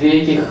 И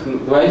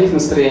два этих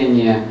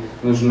настроения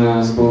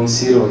нужно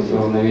сбалансировать и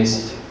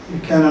уравновесить. You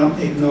cannot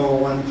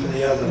ignore one for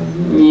the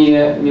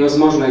other.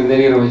 Невозможно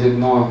игнорировать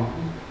одно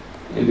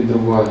или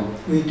другое.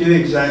 We do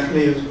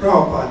exactly as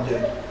Prabhupada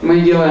did.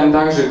 Мы делаем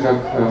так же,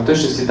 в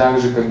точности так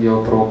же, как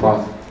делал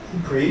Прабхупад.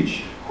 He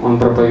preached. Он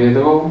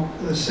проповедовал.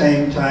 At the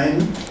same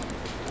time,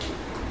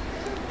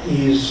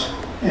 he's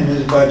in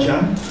his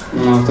bhajan,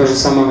 Но в то же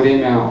самое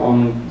время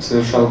он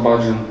совершал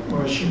баджан,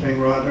 worshipping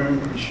Radha and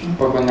Krishna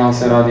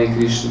поклонялся Раде и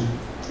Кришне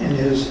in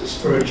his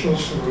spiritual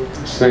sarup.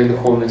 в своей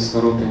духовной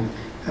сварупе.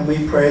 And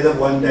we pray that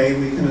one day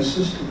we can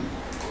assist him.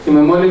 И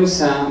мы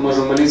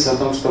можем молиться о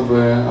том,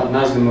 чтобы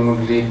однажды мы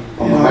могли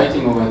помогать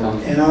ему в этом,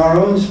 In our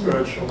own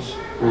spiritual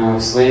sarup.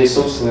 в своей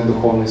собственной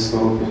духовной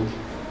сварупе.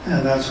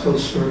 And that's called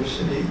Sarup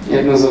Siddhi. И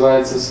это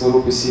называется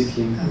сварупа ситхи.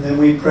 And then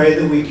we pray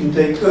that we can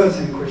take birth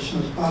in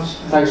Krishna's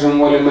pastime. Также мы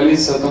молим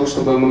молиться о том,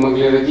 чтобы мы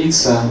могли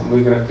родиться в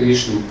играх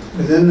Кришны,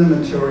 Within the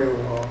material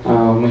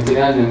world, в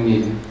материальном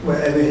мире,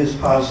 wherever his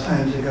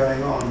pastimes are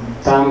going on.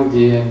 там,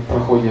 где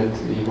проходят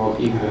его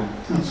игры.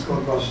 That's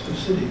called Vastu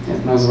Siddhi.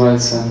 Это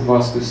называется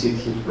васту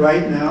ситхи.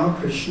 Right now,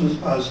 Krishna's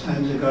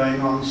pastimes are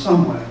going on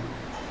somewhere.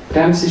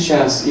 Прямо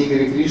сейчас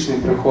игры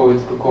Кришны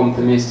проходят в каком-то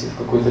месте, в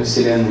какой-то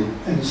вселенной,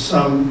 In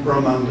some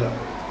Brahmanda.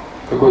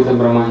 в какой-то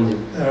Браманде.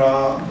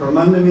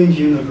 Brahmanda means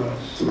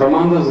universe,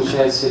 Браманда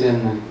означает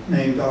вселенная,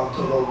 named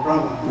after Lord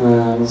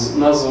Brahma.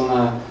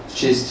 названа в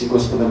честь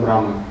Господа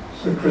Брамы.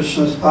 So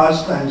Krishna's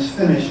pastimes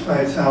finished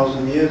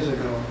 5,000 years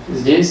ago.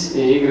 Здесь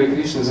игры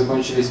Кришны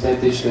закончились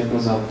 5000 лет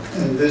назад.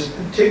 In this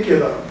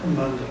particular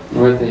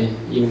Brahmanda.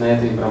 Именно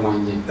этой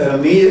Браманде. But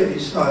immediately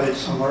started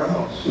somewhere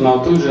else. Но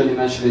тут же они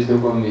начались в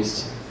другом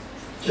месте.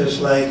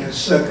 Just like a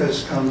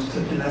circus comes to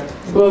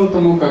Dnipro. Подобно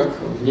тому, как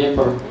в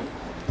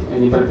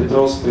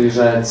Днепропетровск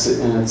приезжает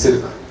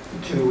цирк.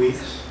 2 weeks.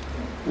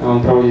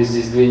 Он проводит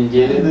здесь 2 And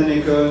недели. then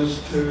he goes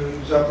to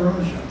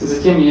Zaporozhye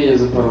Затем едет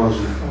в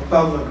Запорожье or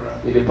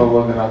Pavlograd или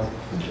Павлоград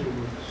for 2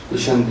 weeks.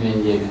 еще на 2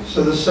 недели.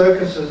 So the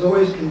circus is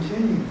always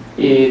continuing.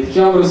 И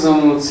таким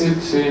образом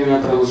цирк все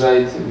время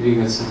продолжает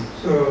двигаться.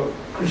 So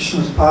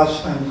Krishna's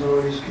pastimes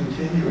always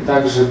continue.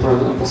 Также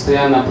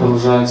постоянно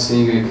продолжаются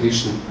игры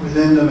Кришны.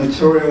 Within the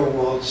material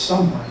world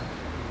somewhere.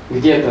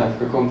 Где-то,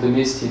 в каком-то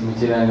месте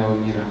материального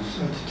мира.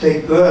 So to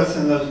take birth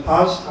in those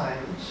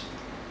pastimes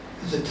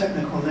is a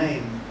technical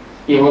name.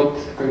 И вот,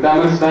 когда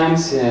мы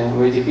рождаемся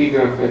в этих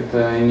играх,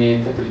 это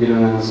имеет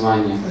определенное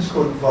название. It's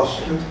called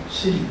Vastu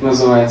Siddhi.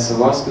 Называется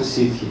Васту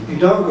Сидхи. You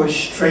don't go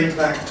straight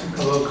back to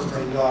Goloka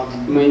Vrindavan.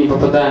 Мы не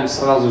попадаем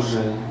сразу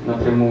же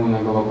напрямую на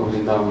Галоку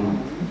Вриндавану.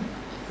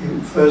 You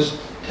first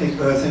take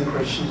birth in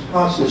Krishna's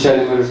pastimes,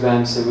 Вначале мы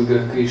рождаемся в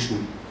играх Кришны,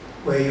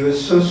 where you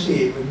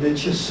associate with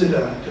Nitya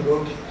Siddha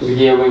devotees,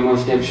 где вы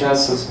можете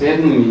общаться с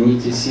преданными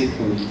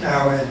нити-ситхами,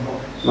 our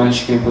boys,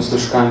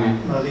 мальчиками-пастушками,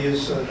 Mother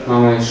Yasoda,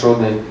 мамой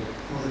Ишодой,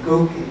 or the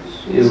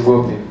gopis. из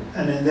Гопи.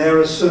 And in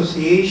their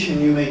association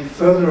you make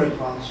further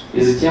advancement.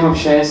 И затем,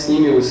 общаясь с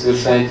ними, вы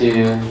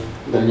совершаете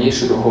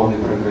дальнейший духовный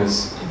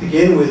прогресс. To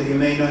begin with, you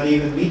may not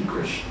even meet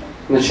Krishna,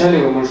 Вначале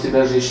вы можете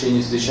даже еще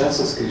не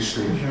встречаться с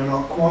Кришной, because you're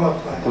not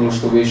qualified. потому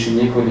что вы еще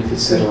не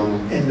квалифицированы.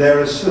 In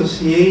their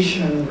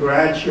association,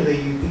 gradually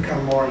you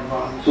become more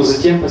advanced. Но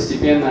затем,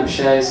 постепенно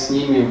общаясь с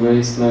ними,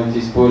 вы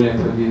становитесь более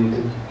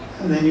продвинутыми.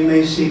 And then you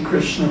may see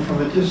Krishna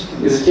from a И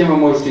distance. затем вы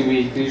можете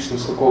увидеть Кришну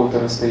с какого-то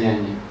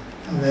расстояния.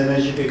 And then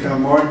as you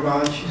become more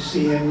advanced, you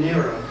see him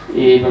nearer.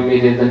 И по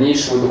мере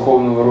дальнейшего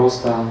духовного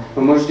роста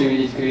вы можете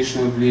увидеть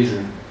Кришну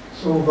ближе.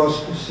 So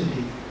Vastu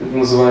Siddhi. Это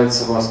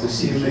называется Васту You may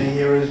Сидхи.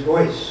 hear his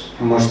voice,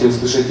 Вы можете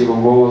услышать его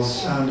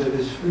голос, sound of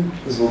his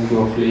flute. звук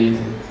его флейты.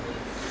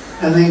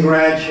 And then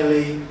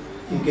gradually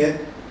you get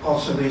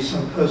possibly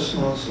some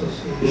personal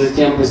И association.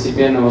 затем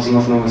постепенно,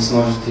 возможно, вы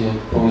сможете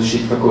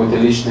получить какое-то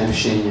личное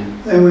общение.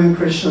 Then when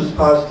Krishna's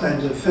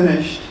pastimes are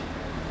finished,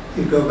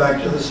 you go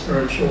back to the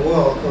spiritual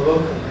world,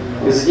 Goloka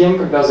И Vrindavan. затем,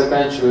 когда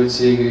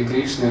заканчиваются игры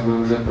Кришны,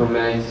 вы уже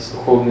отправляетесь в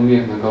духовный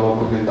мир на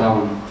Галоку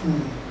Вриндавану.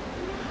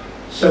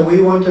 So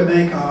we want to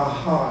make our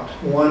heart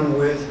one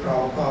with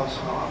Prabhupada's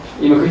heart,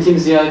 И мы хотим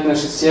сделать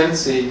наше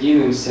сердце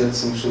единым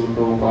сердцем Шилы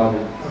Прабхупады,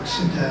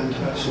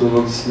 Bhaktisiddhanta. Шилы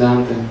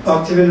Бхактисиддханты.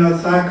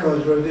 Bhaktivinoda Thakur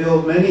has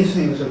revealed many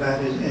things about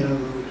his inner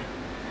mood.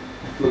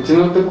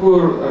 Бхактивинода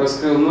Такур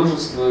раскрыл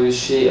множество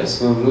вещей о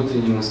своем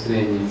внутреннем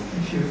настроении.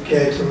 If you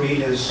care to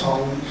read his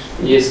songs,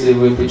 Если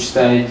вы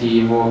почитаете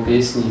его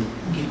песни,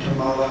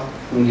 Gitamala,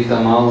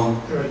 Гитамалу,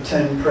 there are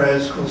 10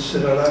 prayers called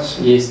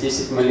Siddhalasi, есть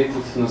 10 молитв,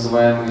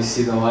 называемые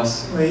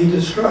Сидаласи, where he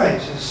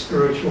describes his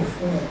spiritual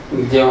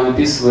form. где он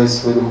описывает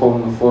свою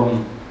духовную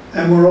форму.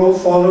 And we're all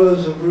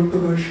followers of Rupa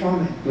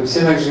Goswami. Мы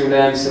все также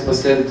являемся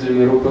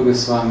последователями Рупы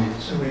Госвами.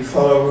 So we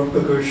follow Rupa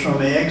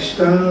Goswami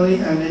externally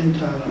and Мы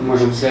internally.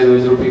 можем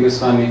следовать Рупе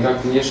Госвами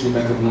как внешне,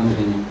 так и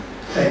внутренне.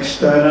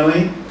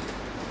 Externally,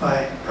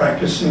 by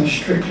practicing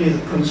strictly the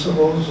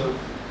principles of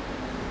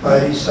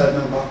Vaidhi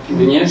Sadhana Bhakti.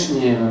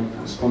 Внешне,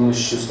 с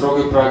помощью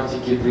строгой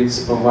практики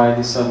принципа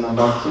Вайди Садхана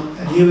Бхакти.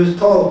 And he was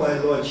told by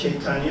Lord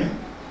Chaitanya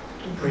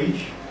to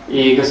preach,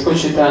 И Господь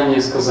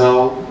Чайтанья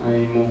сказал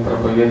ему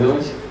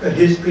проповедовать, but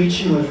his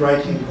preaching was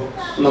writing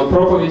books, но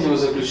проповедь его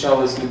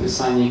заключалась в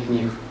написании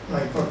книг,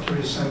 like Bhakti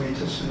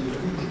Rasamrita Sindhu.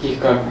 таких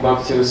как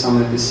Бхакти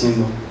Расамрита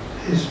Синду.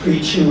 His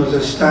preaching was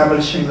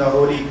establishing the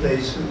holy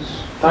places,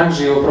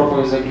 Также его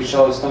проповедь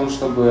заключалась в том,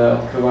 чтобы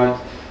открывать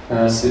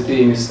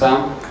святые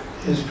места.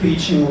 his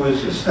preaching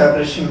was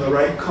establishing the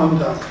right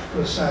conduct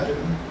for a sadhu,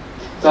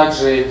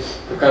 Также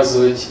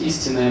показывать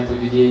истинное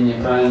поведение,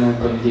 правильное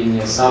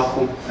поведение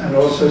садху. and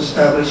also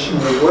establishing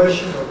the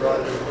worship of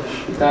Radha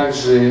Krishna, И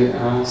также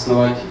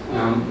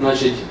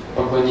начать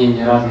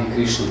поклонение Радхе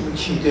Кришне.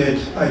 which he did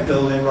by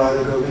building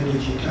Radha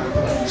Govindaji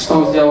Temple. Что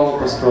он сделал,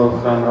 построил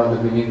храм Рады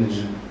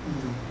Говиндаджи.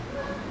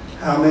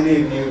 How many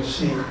of you have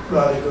seen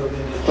Radha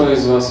Govindaji Кто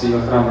из вас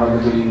видел храм Рады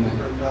Говинды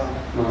Vrindavan?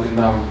 на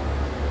Вриндаване?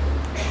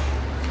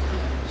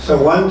 So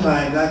one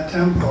time that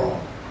temple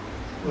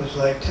was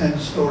like 10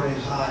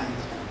 stories high.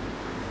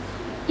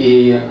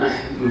 И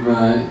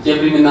в те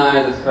времена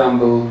этот храм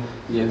был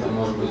где-то,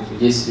 может быть, в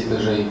 10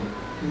 этажей.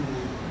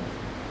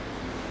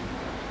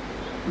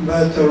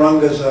 But the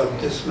Rangazab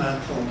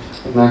dismantled,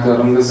 Однако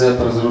Рангазеп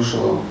разрушил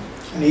его.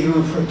 and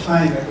even for a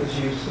time it was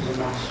used as a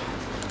mosque.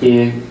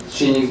 И в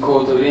течение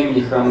какого-то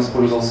времени храм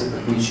использовался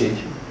как мечеть.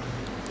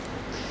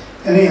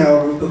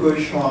 Anyhow, Rupa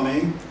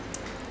Goswami,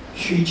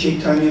 Sri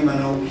Chaitanya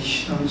Mano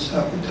Vishtam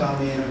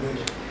Sapatami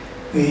Inavit,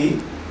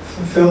 we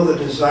fulfill the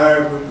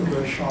desire of Rupa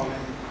Goswami.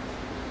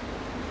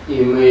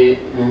 И мы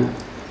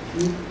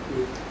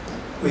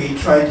We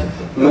try to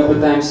fulfill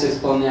пытаемся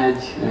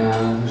исполнять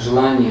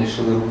желание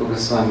Шилы Рупы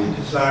Госвами.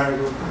 the desire of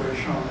Rupa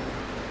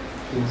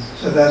Goswami.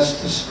 So that's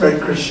to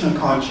spread Krishna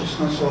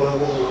consciousness all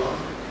over the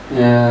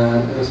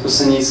world.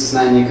 Распространить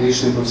сознание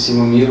Кришны по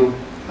всему миру.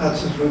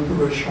 That's as Rupa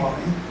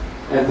Goswami.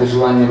 Это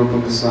желание Рупы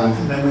Госвами.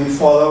 And then we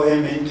follow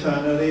him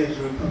internally as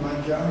Rupa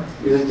Manjari.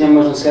 И затем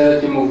можно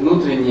следовать ему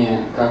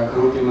внутренне, как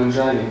Рупе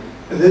Манджари.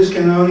 But this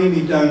can only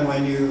be done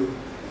when you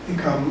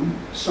become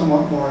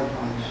somewhat more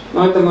advanced.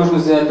 Но это можно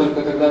сделать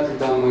только тогда,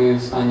 когда мы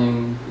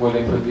станем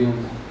более продвинуты.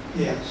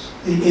 Yes,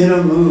 the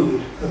inner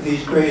mood of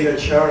these great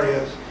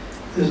acharyas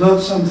is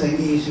not something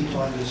easy to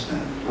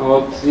understand.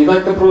 Вот не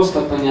так-то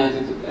просто понять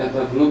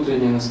это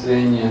внутреннее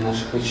настроение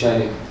наших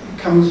ачарьев.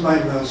 It comes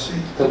by mercy.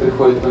 Это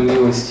приходит по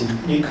милости.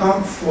 You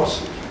can't force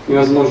it.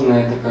 Невозможно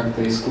это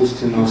как-то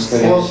искусственно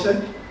ускорять. Force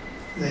it,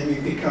 then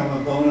you become a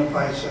bona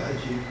fide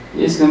sahaji.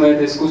 Если мы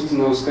это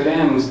искусственно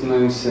ускоряем, мы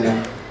становимся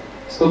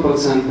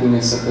стопроцентными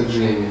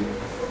сахаджиями.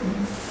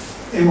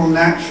 It will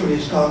naturally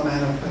start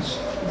manifesting.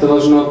 Это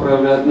должно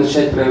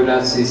начать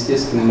проявляться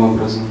естественным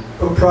образом.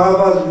 But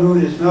Prabhupada's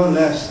mood is no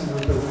less than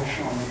Rupa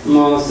Goswami.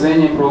 Но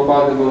настроение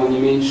Прабхупады было не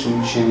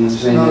меньшим, чем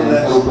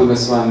настроение Рупы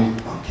Госвами,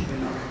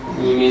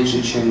 не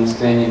меньше, чем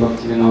настроение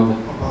Бхактивинода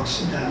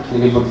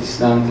или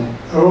Бхактисиданты.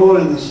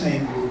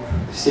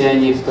 Все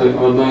они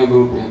в одной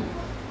группе.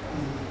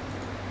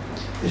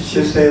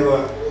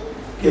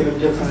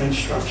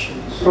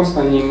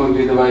 Просто они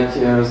могли давать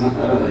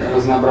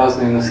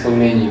разнообразные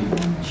наставления.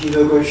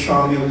 Джива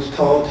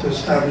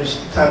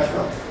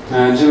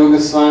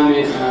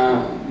Госвами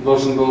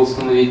должен был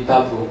установить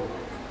татву.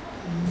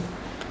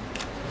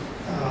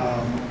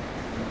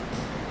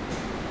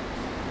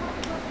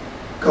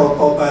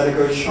 Gopal Bhatta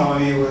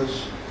Goswami was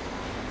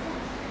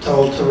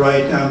told to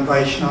write down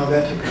Vaishnava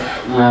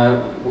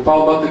etiquette.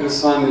 Гопал Бхатта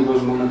Госвами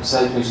должен был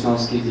написать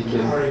вайшнавский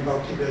этикет. Харе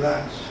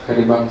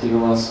Бхакти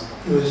Вилас.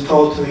 He was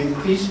told to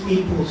increase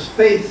people's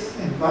faith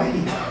in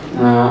Vaidhi.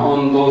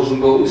 Он должен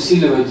был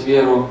усиливать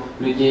веру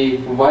людей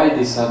в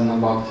Вайди Садхана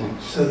Бхакти.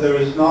 So there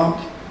is not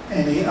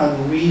any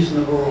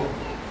unreasonable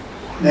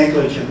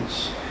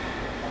negligence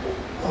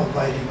of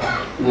Vaidhi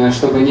Bhakti.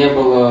 Чтобы не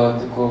было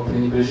такого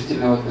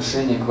пренебрежительного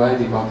отношения к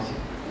Вайди Бхакти.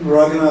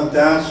 Raghunath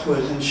Das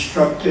was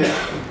instructed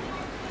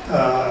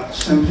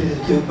simply to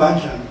do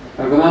bhajan.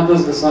 Рагунат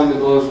Дас Госвами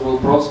должен был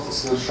просто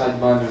совершать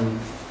баджан.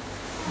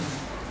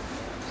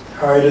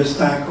 Haridas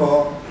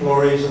Thakur,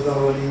 glories of the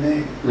holy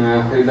name.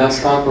 Харидас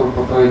Такур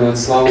проповедует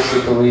славу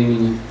святого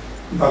имени.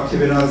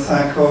 Bhaktivinoda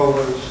Thakur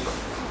was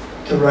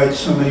to write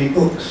so many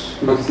books.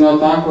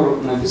 Бхактивинод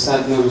Такур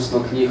написать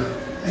множество книг.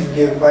 And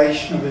give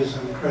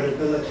Vaishnavism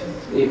credibility.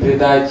 И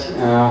придать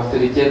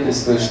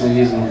авторитетность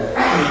вайшнавизму.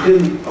 He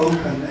didn't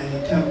open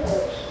any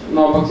temples.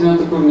 Но Бхактивинод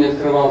Такур не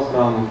открывал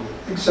храмы.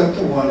 Except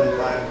the one in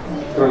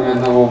Mayapur. Кроме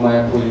одного в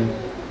Майяпуре.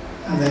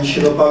 And then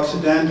Srila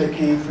Bhaktisiddhanta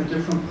came for a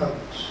different purpose.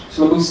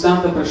 Шрила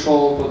Бхактисиданта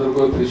пришел по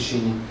другой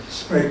причине. To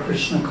spread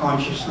Krishna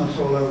consciousness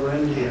all over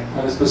India.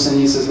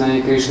 Распространить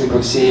сознание Кришны по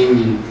всей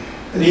Индии.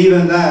 But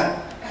even that,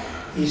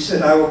 he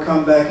said, I will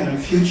come back in a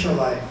future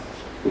life.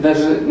 И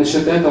даже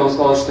насчет этого он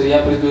сказал, что я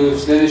приду в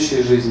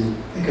следующей жизни.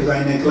 Because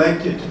I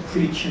neglected to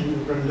preach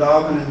in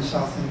Vrindavan and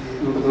South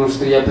India. Потому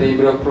что я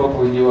пренебрег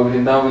проповедью во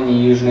Вриндаване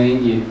и Южной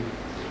Индии.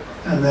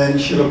 And then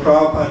Srila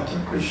Prabhupada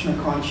took Krishna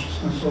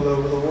consciousness all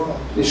over the world.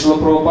 И Шрила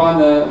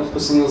Прабхупада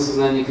распространил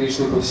сознание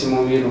Кришны по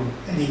всему миру.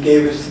 And he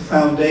gave us the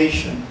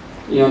foundation.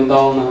 И он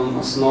дал нам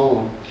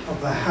основу. Of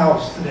the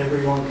house that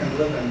everyone can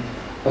live in.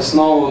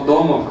 Основу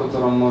дома, в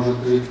котором может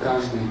жить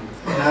каждый.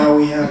 Now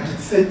we have to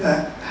fit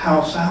that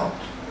house out.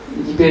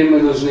 И теперь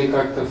мы должны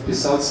как-то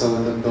вписаться в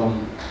этот дом.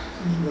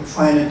 The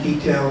finer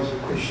details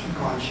of Krishna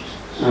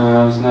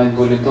consciousness. Узнать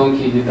более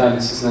тонкие детали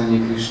сознания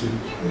Кришны.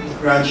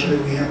 Gradually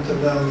we have to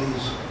learn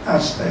these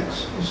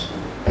aspects also.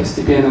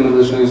 Постепенно мы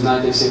должны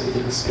узнать о всех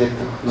этих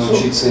аспектах,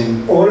 научиться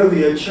им. All of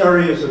the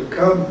acharyas have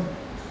come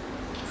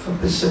for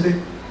specific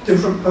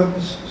different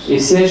purposes. И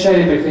все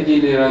ачарьи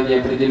приходили ради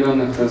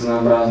определенных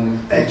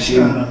разнообразных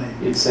причин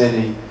и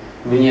целей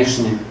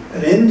внешне.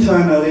 But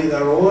internally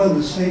they're all in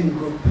the same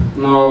group.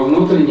 Но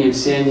внутренне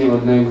все они в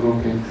одной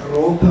группе. They're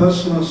all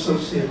personal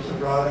associates of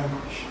Radha and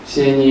Krishna.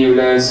 Все они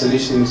являются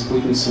личными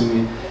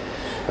спутницами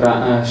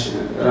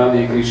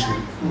Рады и Кришны.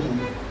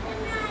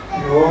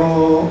 They're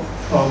all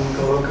from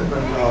Goloka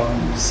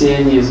Vrindavan. Все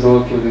они из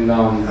Галоки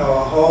Вриндавана.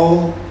 Our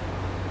whole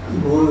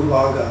Guru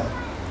Varga,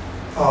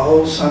 our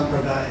whole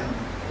sampradaya.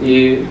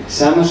 И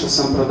вся наша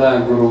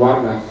сампрадая Гуру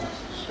Варга,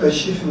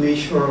 especially from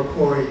Ishvara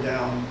Puri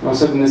down. в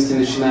особенности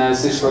начиная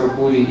с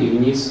Ишварапури и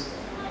вниз.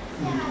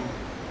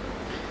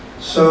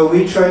 So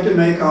we try to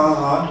make our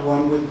heart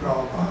one with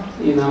Prabhupada.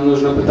 И нам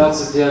нужно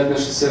пытаться сделать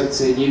наше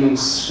сердце единым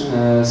с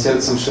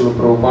сердцем Шрилы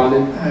Прабхупады.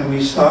 And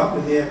we start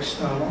with the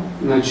external.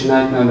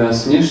 Начинать надо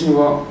с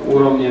внешнего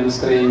уровня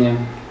настроения.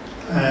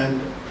 And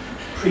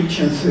preach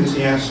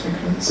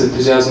enthusiastically. С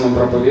энтузиазмом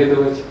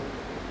проповедовать.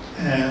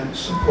 And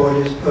support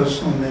his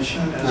personal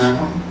mission as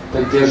ISKCON.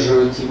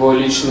 Поддерживать его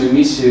личную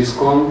миссию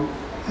ISKCON.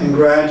 And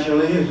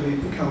gradually, as we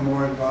become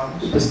more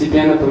advanced, И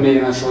постепенно, по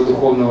мере нашего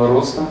духовного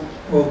роста,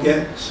 we'll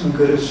get some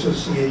good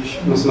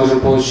association. Мы сможем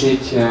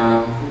получить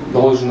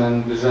должное,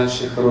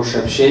 надлежащее,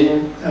 хорошее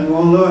общение. And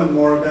we'll learn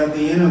more about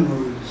the inner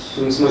moods.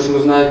 Мы сможем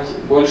узнать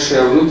больше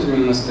о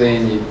внутреннем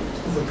настроении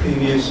Of the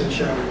previous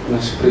acharyas.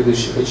 наших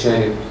предыдущих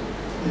ачарьев.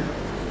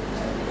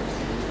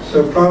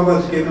 So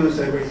Prabhupada's given us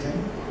everything.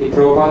 И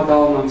Прабхупада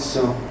дал нам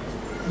все.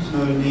 There's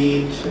no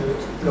need to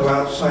go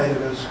outside of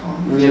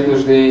ISKCON. Нет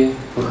нужды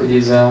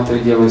выходить за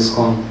пределы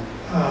ISKCON.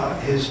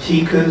 His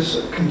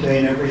tikas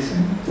contain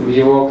everything. В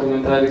его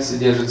комментариях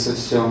содержится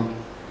все.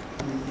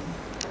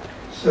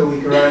 So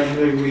we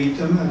gradually read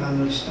them and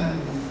understand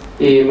them.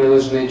 И мы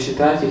должны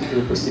читать их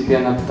и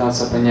постепенно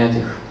пытаться понять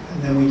их.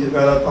 And then we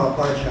develop our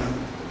bhajan.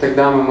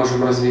 Тогда мы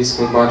можем развить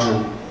свой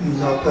баджан.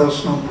 Means our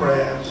personal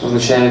prayers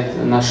Означает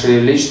наши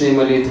личные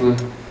молитвы,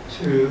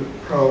 to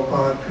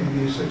Prabhupada,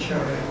 previous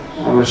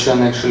acharyas.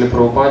 обращенные к Шриле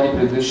Прабхупаде,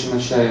 предыдущим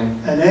ачарьям.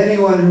 And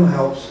anyone who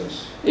helps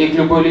us. И к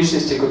любой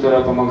личности,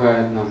 которая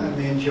помогает нам. That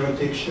means your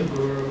Diksha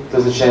Guru, Это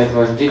означает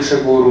ваш Дикша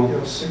Гуру,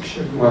 your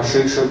Siksha Guru, ваш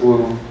Шикша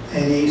Гуру,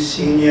 any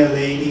senior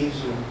ladies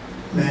or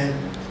men.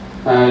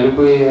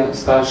 Любые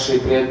старшие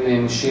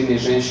преданные мужчины и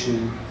женщины.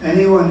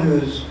 Anyone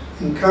who's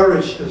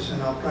encouraged us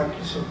in our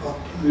practice of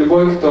bhakti.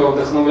 Любой, кто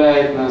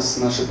вдохновляет нас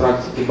в нашей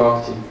практике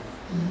бхакти.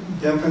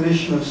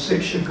 Definition of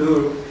Siksha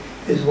Guru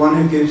is one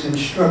who gives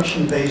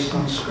instruction based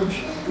on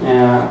scripture.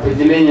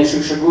 Определение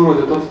Шикша Гуру —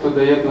 это тот, кто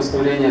дает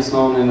наставления,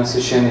 основанные на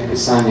священных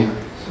писаниях.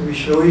 So we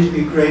should always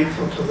be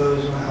grateful to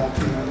those who are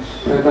helping us.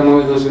 Поэтому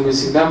мы должны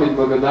всегда быть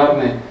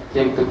благодарны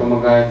тем, кто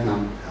помогает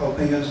нам.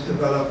 Helping us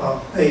develop our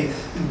faith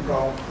in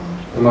Prabhupada.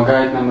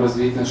 Помогает нам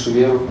развить нашу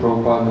веру в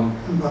Прабхупаду,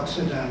 And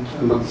Bhaktisiddhanta,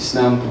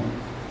 Бхактисиддханту,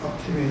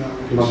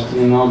 Bhaktivinoda.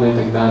 Бхактивинода и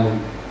так далее.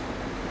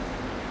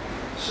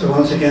 So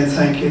once again,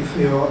 thank you for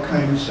your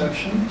kind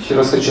reception. Еще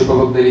раз хочу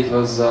поблагодарить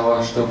вас за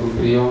ваш добрый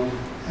прием.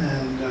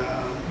 And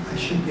I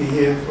should be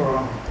here for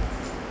at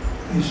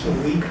least a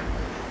week.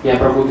 Я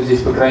пробуду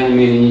здесь по крайней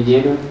мере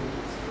неделю.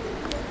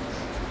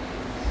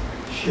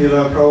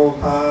 Srila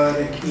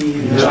Prabhupada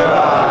ki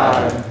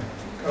Jai.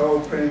 Gaur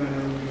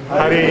Premanand.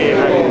 Hare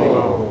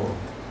Hare.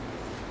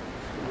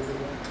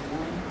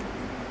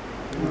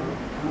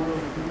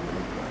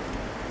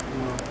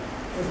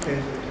 Okay.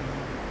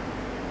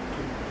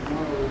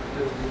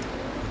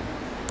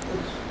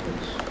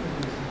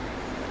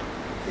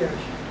 Yeah.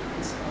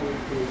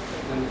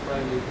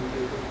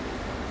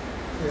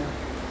 Yeah.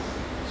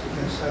 So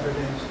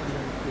Saturday and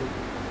Sunday.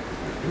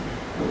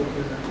 I will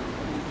do that.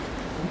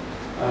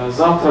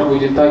 Завтра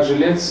будет также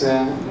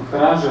лекция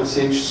Махараджа в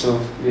 7 часов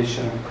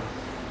вечера.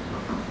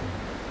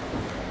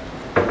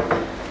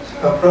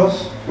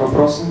 Вопрос?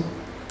 Вопросы?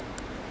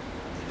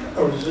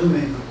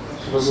 Разумный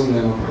вопрос.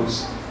 Разумные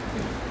вопросы.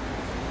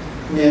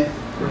 Нет,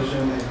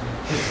 разумный.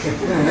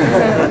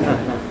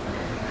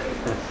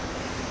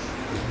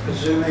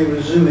 Разумный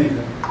вопрос.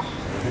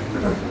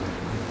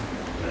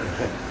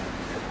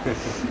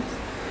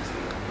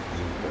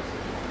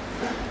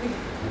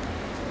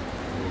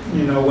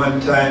 You know, one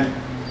time,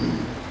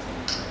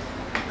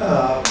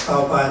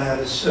 Prabhupada had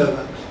a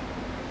servant.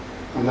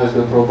 Однажды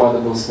у Прабхупады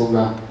был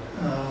слуга.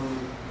 I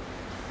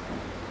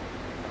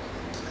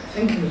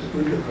think it was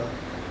Uddhava.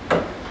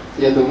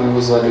 Я думаю,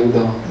 его звали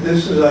Удава.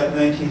 This was like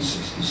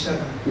 1967.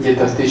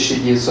 Где-то в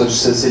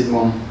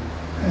 1967.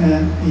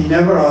 And he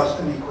never asked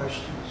any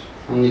questions.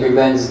 Он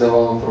никогда не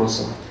задавал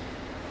вопросов.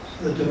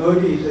 So the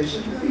devotees, they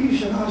said, no, you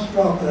should ask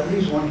Prabhupada at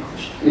least one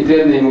question. И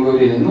преданные ему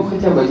говорили, ну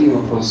хотя бы один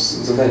вопрос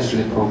задай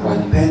ли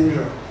Прабхупаде.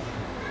 Pendra.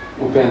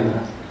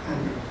 Упендра.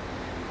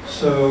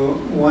 So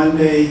one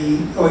day he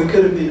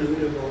could have been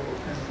Uddhava or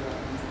Pendra.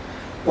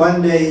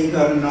 One day he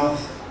got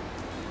enough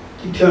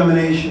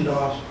determination to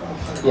ask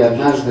Prabhupada. И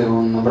однажды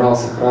он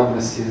набрался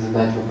храбрости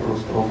задать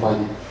вопрос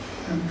Прабхупаде.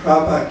 And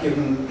Prabhupada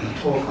given a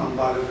talk on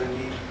Bhagavad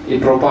Gita. И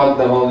Прабхупад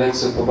давал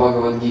лекцию по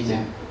Бхагавад-гите.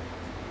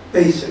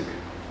 Basic.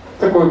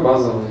 Такой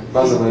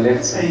базовая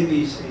лекция.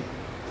 ABC.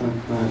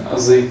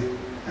 Азы.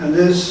 And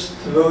this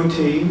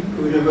devotee,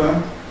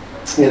 Uddhava,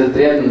 И этот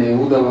преданный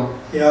Удава,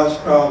 he asked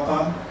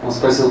Prabhupada, он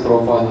спросил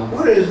Прабхупаду,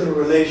 what is the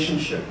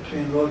relationship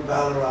between Lord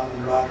Balaram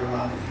and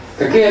Radharani?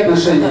 какие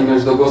отношения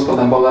между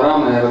Господом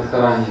Баларамой и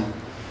Радхарани?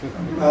 And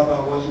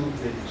Prabhupada wasn't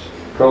pleased.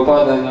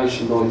 Прабхупада не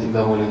очень был этим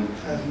доволен.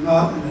 That's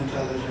not an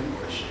intelligent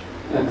question.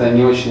 Это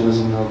не очень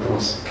разумный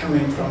вопрос,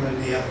 Coming from a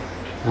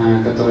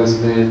neophyte. который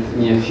задает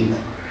неофит.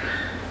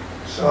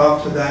 So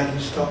after that he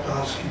stopped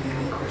asking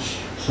any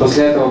questions.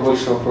 После этого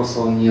больше вопросов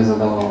он не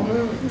задавал.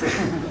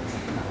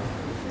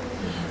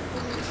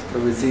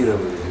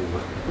 Провоцировали его.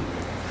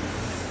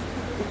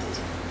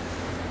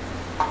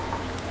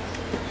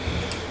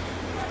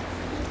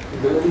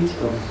 Говорите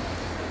как.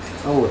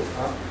 Вот.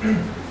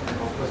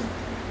 Вопрос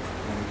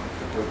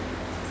такой.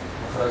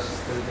 Хорошо,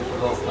 скажите,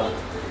 пожалуйста,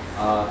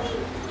 а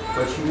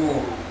почему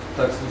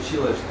так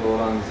случилось, что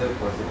Аурангзеб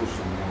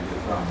разрушил многие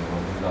храмы во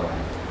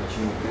Вриндаване?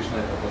 Почему Кришна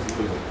это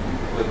позволил?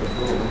 Это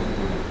было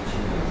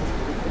причиной?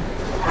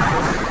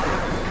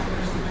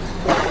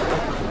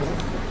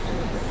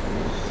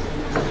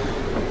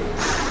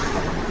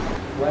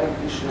 Why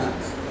Krishna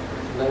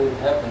let it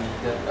happen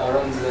that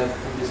Aurangzeb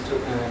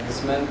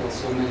dismantled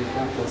so many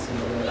temples in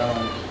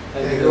Vrindavan?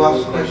 You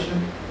asked the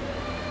question?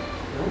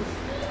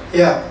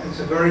 Yeah, it's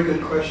a very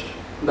good question.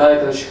 Да,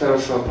 это очень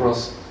хороший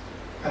вопрос.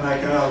 And I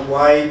can ask,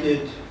 why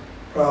did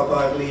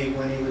Prabhupada leave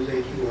when he was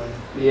 81?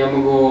 И я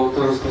могу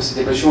тоже спросить,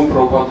 а почему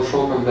Прабхупад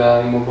ушел,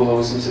 когда ему было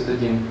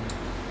 81?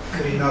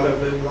 Could he not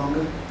have lived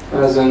longer?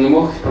 Разве он не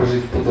мог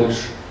прожить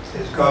подольше?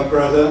 His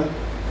god-brother,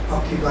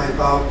 Bhakti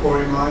Vaibhav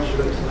Puri Maharaj,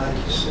 lived to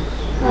 96.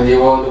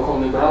 Его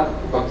духовный брат,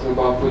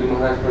 Баба Пури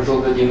Махарадж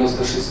прожил до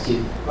 96.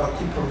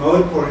 Bhakti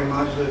Pramod Puri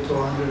Maharaj lived to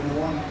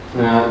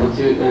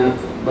 101.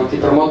 Бхакти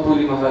Прамод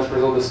Пури Махарадж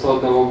прожил до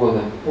 101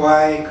 года.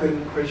 Why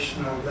couldn't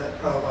Krishna let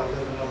Prabhupada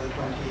live another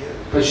 20 years?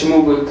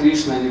 Почему бы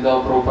Кришна не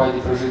дал Прабхупаде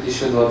прожить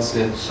еще 20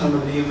 лет? Some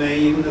of you may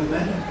even have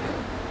met him.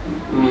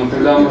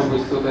 Тогда, может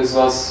быть, кто-то из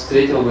вас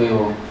встретил бы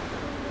его.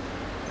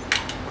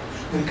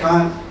 We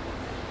can't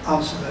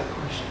answer that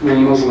question. Мы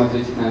не можем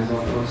ответить на этот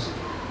вопрос.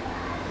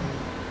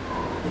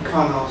 We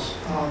can't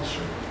answer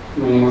it.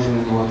 Мы не можем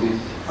на него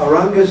ответить.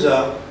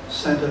 Aurangzeb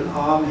sent an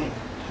army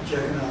to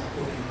Jagannath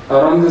Puri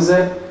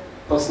Аурангзеб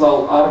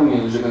послал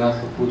армию в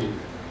Джаганнатха-Пури,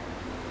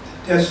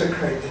 to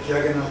desecrate the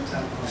Jagannath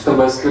Temple.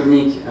 чтобы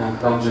осквернить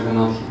храм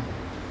Джаганнатхи.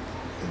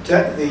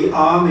 The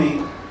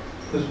army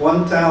was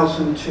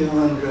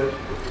 1,200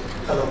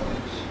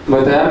 elephants, В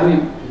этой армии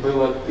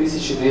было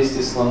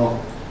 1200 слонов,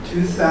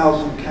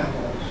 2,000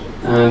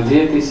 camels,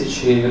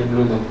 2000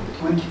 верблюдов,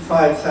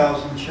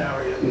 25,000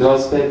 chariots,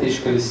 25 тысяч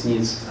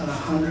колесниц and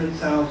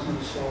 100,000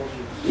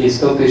 soldiers. и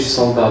 100 тысяч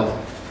солдат.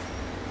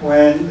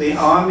 When the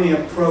army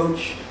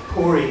approached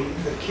Puri,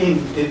 the king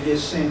Divya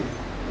Singh,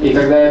 И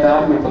когда эта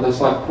армия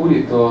подошла к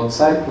Пури, то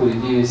царь Пури,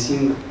 Дивья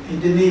Сингх, he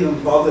didn't even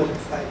bother to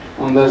fight.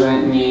 он даже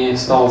не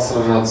стал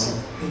сражаться,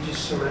 He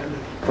just surrendered.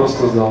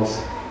 просто сдался.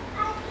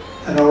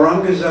 And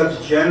Aurangzeb's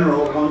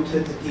general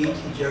wanted the deity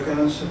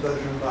Jagannath Subhadra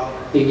and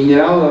Balaram. И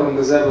генералы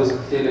Аурангзеба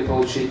захотели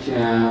получить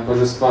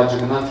божества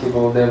Джаганнатхи,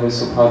 Баладевы и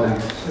Субхадры.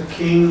 So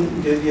King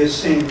Divya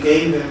Singh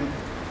gave him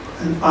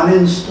an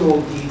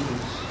uninstalled deities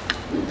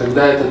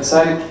Тогда этот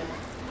царь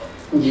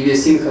Дивья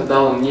Сингх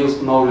отдал им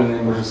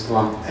неустановленные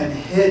божества and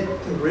hid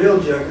the real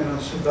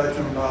Jagannath Subhadra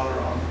and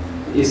Balaram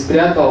и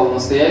спрятал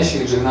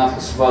настоящих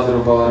Джаганнатху Субхадру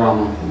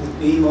Баларама in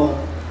the Bhimal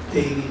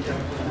Devi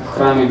temple, в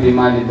храме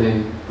Бимали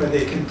Деви, where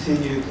they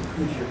continued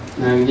the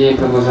puja. где и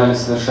продолжали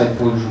совершать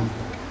пуджу.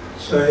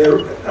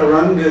 So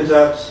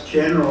Aurangzeb's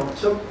general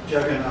took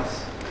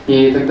Jagannath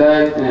И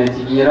тогда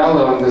эти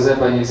генералы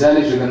Аурангзеба, они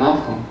взяли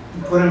Джаганнатху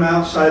and put him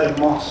outside a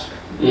mosque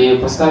и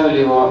поставили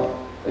его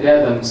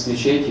рядом с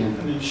мечетью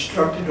and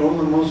instructed all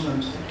the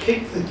Muslims to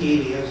kick the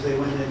deity as they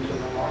went into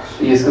the mosque.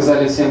 и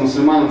сказали всем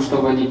мусульманам,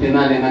 чтобы они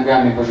пинали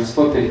ногами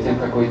божество перед тем,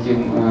 как войти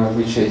в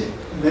мечеть.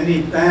 And then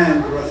he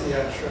banned Rath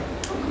Yatra.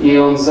 И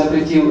он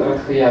запретил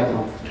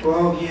Радха-ятру.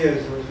 12 years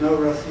there was no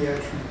Rath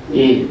Yatra.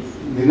 И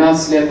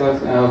 12 лет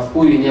в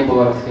Пури не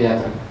было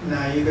Радха-ятры.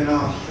 Now you can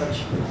ask,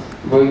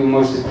 Вы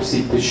можете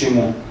спросить,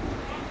 почему?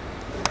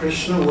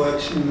 Krishna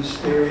works in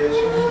mysterious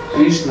ways.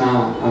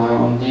 Кришна,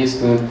 он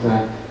действует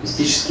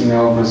мистическими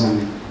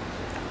образами.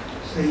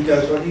 So he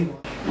does what he wants.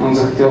 Он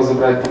захотел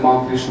забрать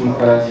Тамал Кришну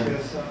Махараджа,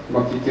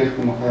 Бхакти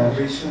Тиртха And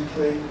Махараджа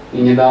recently,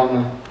 и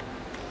недавно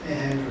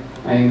and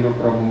Аиндру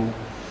Прабху.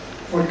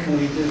 what can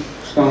we do?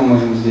 Что мы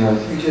можем сделать?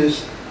 We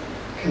just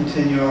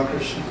continue our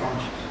Krishna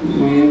consciousness.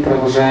 Мы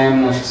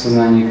продолжаем наше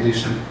сознание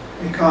Кришны.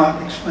 We can't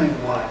explain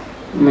why.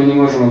 Мы не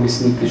можем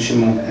объяснить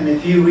почему. And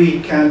if you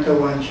read Canto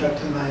 1,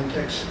 Chapter 9,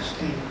 Text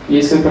 16,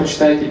 Если вы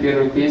прочитаете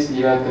первую песню,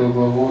 9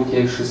 главу,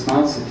 текст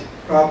 16,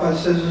 Prabhupada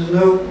says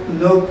there's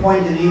no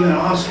point in even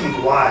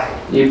asking why.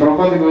 и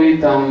Прабхупада говорит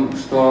там,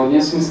 что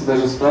нет смысла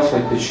даже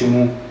спрашивать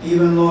почему.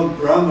 Even Lord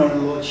Brahma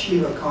and Lord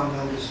Shiva can't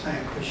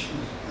understand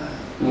Krishna's plan.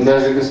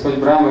 Даже Господь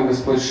Брахма и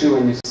Господь Шива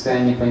не в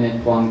состоянии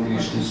понять план Not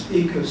Кришны. to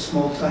speak of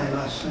small-time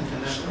us in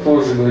Dnipro.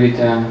 Что же говорить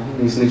о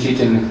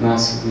незначительных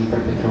нас в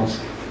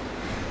Днепропетровске?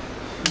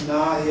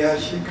 Na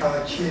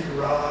ISKCON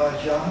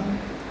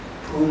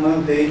Puma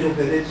Veda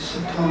Virit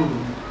Satam.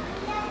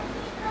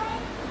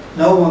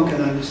 No one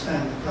can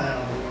understand the plan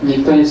of the Lord.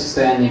 Никто не в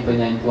состоянии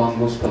понять план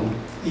Господа.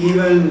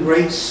 Even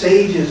great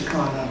sages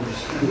can't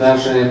understand.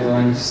 Даже этого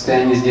не в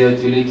состоянии сделать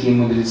великие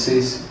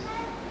мудрецы.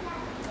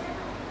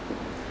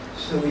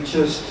 So we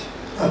just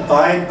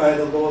abide by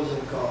the laws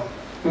of God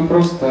Мы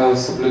просто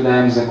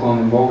соблюдаем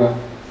законы Бога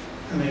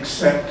and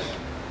accept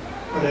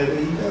whatever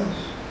He does.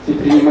 и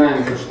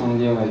принимаем то, что Он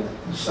делает.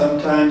 And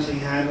sometimes He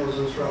handles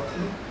us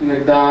roughly.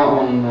 Иногда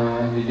Он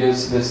ведет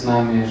себя с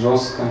нами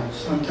жестко,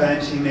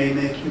 Sometimes He may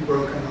make you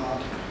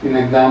broken-hearted.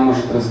 иногда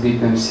может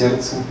разбить нам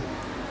сердце.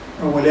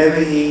 Or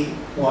whatever He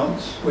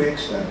wants, we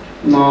accept.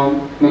 Но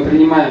мы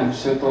принимаем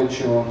все то,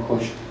 чего Он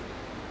хочет.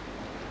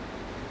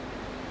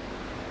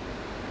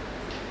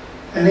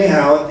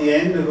 Anyhow, at the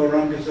end of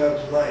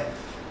Aurangzeb's life,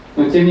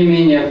 Но тем не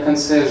менее, в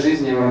конце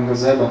жизни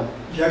Аурангзеба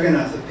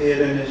Jagannath appeared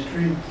in his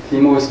dream к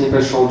нему во сне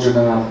пришел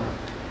Джаганнатх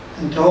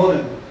and told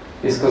him,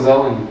 и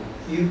сказал ему: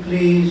 "You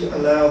please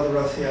allow the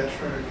Rath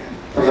Yatra again."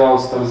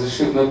 пожалуйста,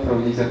 разреши вновь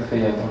проводить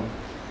Радха-ятру.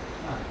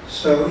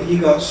 So he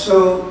got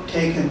so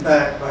taken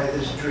back by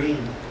this dream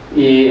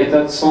И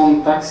этот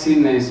сон так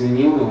сильно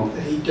изменил его,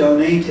 that he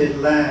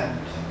donated land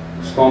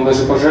что он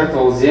даже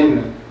пожертвовал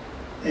землю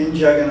in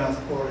Jagannath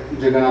Puri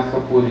в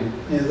Джаганнатха-Пури,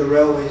 near the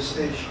railway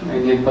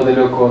station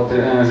неподалеку от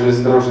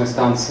железнодорожной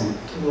станции,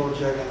 to Lord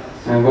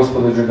Jagannath.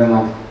 Господу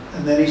Джаганнатху.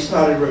 And then he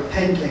started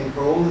repenting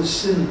for all the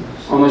sins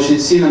Он очень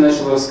сильно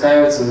начал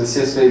раскаиваться за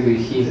все свои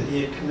грехи, that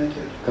he had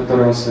committed.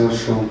 которые он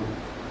совершил.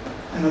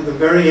 And at the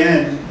very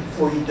end,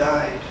 before he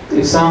died,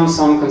 И в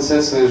самом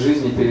конце своей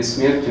жизни, перед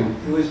смертью,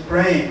 he was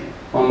praying,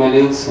 он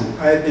молился.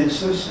 I have been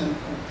so sinful.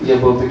 Я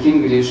был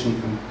таким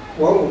грешником.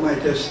 What will my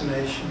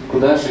destination be?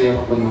 Куда же я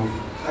попаду?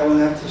 I will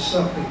have to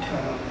suffer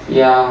eternally.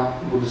 Я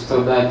буду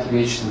страдать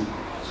вечно.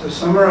 So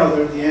somewhere or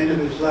other, at the end of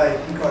his life,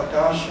 he got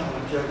darshan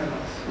of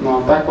Jagannath.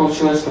 Но так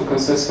получилось, что в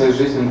конце своей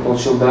жизни он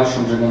получил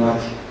даршан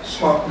Джаганнатхи.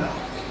 Swapna.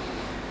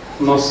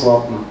 Но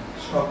свапна.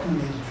 Swapna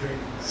means dream.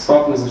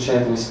 Свапна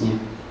означает во сне.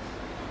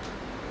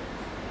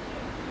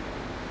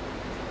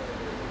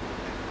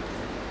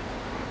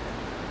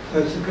 So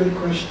it's a good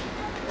question.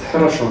 Это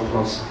хороший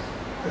вопрос.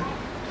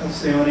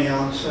 That's the only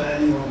answer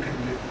anyone can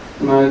do.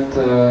 Но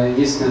это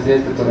единственный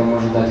ответ, который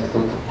может дать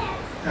кто-то.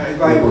 Now,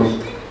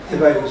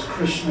 if I was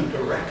Krishna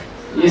direct,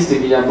 Если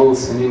бы я был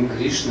самим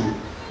Кришной,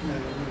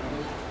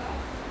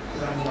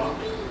 but I'm not.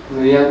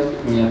 но я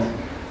нет.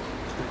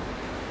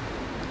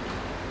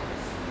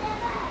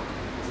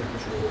 Я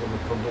хочу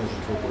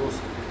продолжить вопрос.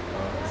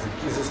 За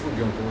какие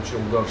заслуги он получил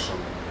даршан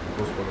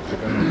Господа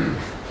Джаганнатха?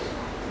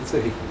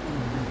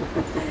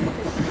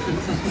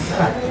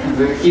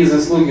 За какие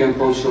заслуги он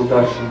получил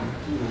даршан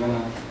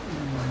Джаганнатхи?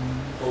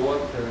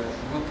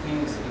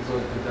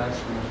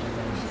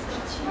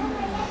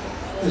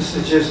 This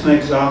is just an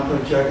example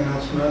of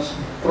Jagannath's mercy.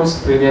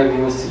 Просто пример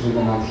милости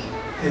Джаганнатхи.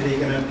 That he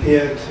can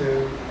appear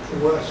to the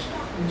worst.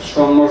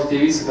 Что он может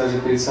явиться даже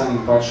перед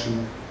самыми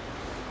падшими.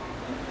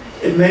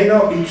 It may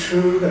not be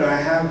true, but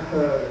I have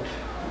heard.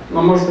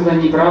 Но может это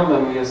неправда,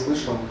 но я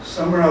слышал.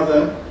 Somewhere or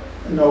other,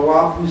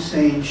 Nawab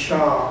Hussain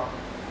Shah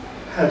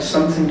had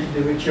something to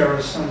do with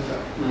Jarasandha.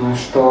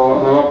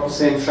 Что Наваб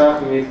Хусейн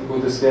Шах имеет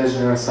какую-то связь с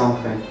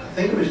Джарасандхой. I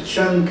think it was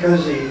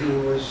Chankazi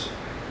who was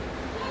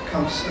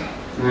Kamsa.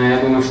 Я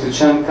думаю, что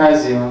Чан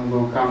Кази, он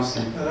был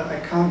Камсой. But I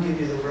can't give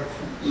you the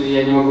reference. Но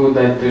я не могу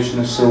дать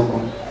точную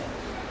ссылку.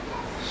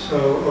 So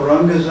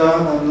Aurangzeb,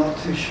 I'm not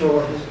too sure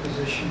what his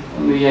position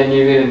was. Но я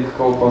не уверен,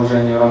 какого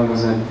положения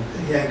Аурангзеба.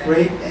 He had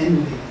great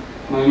envy.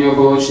 Но у него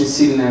была очень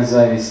сильная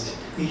зависть.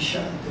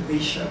 Visha, the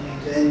Visha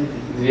means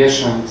envy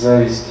Двеша,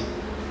 зависть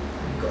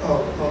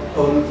of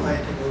bona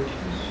fide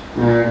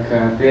devotees.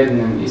 к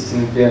преданным,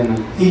 истинным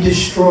преданным. He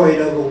destroyed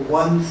over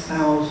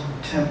 1,000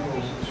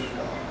 temples in Sri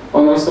Lanka.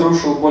 Он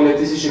разрушил более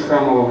 1000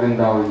 храмов во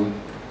Вриндаване.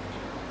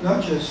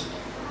 Not just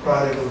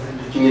Radha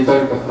И не Govindaji.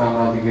 только храм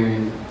Рады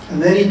Говинды.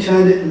 And then he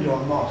turned it into a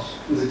mosque.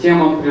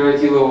 Затем он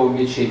превратил его в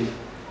мечеть.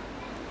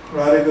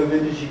 Radha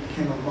Govindaji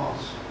became a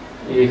mosque.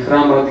 И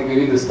храм Рады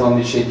Говинды стал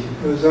мечетью.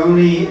 It was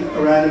only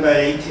around about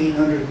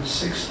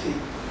 1860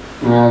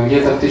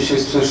 Где-то в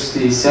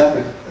 1860-х,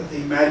 that the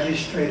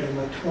magistrate of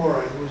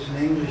Mathura, who was an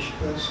English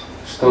person,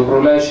 что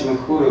управляющий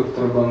Мадхурой,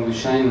 который был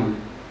англичанином,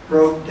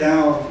 broke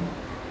down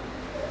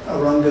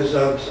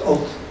Aurangzeb's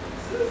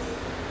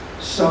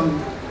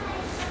some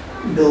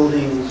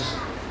buildings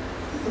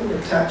that were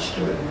attached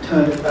to it and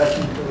turned it back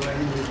into a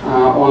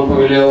Hindu. он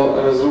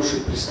повелел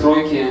разрушить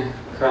пристройки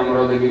храма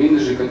Рады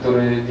Говинды,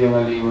 которые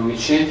делали его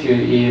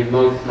мечетью, и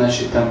вновь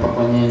начать там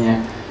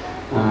поклонение,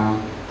 то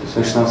есть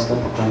вайшнавское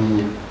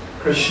поклонение.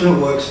 Krishna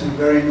works in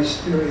very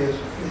mysterious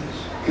ways.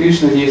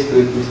 Кришна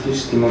действует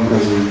мистическим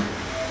образом.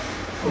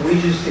 But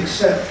we just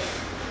accept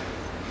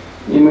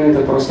И мы это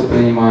просто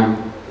принимаем.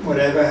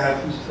 whatever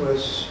happens to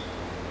us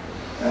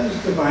as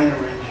divine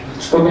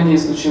arrangement. Что бы ни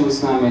случилось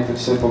с нами, это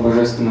все по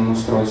божественному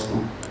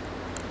устройству.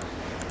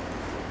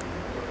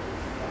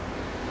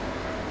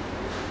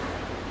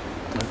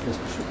 Я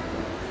спрошу.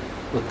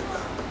 Вот,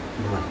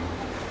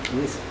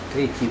 внимание. Есть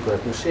три типа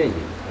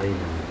отношений, а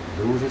именно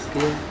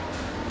дружеские,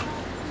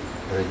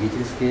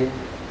 родительские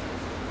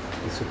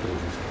и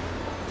супружеские.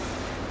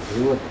 И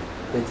вот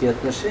эти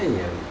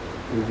отношения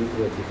у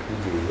этих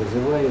людей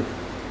вызывают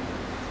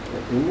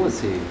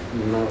эмоции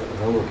на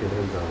Галоке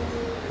Вриндавана,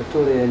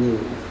 которые они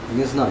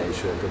не знают,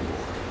 что это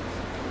Бог.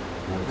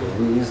 Вот,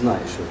 они не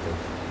знают, что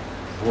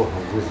это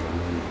Богом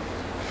вызвано.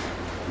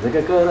 Да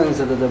какая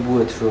разница тогда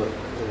будет, что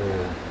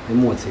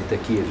эмоции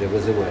такие же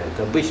вызывает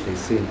обычный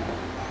сын,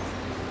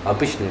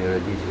 обычные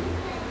родители,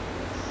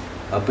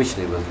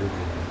 обычный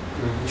возлюбленный.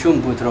 В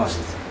чем будет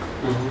разница?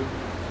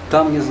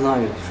 Там не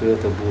знают, что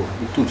это Бог,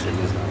 и тут же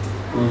не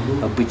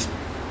знают. Обычно.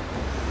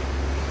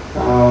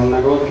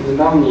 На Галоке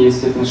Вриндаване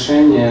есть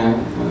отношения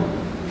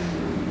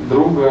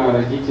друга,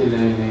 родителя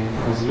или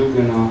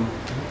возлюбленного.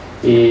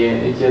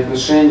 И эти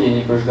отношения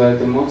не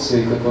порождают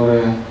эмоции,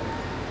 которые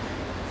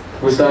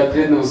побуждают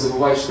преданного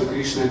забывать, что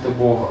Кришна это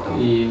Бог.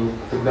 И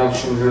тогда в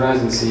чем же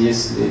разница,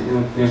 если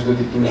между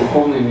такими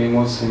духовными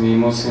эмоциями и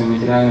эмоциями в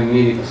материальном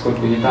мире,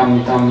 поскольку ни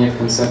там нет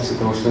концепции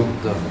того, что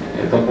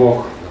это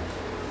Бог.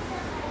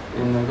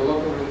 In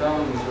Goloka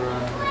Vrindavan, there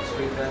are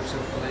three types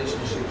of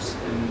relationships,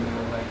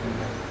 like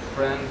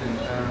friend and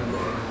parent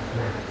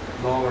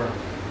and lover.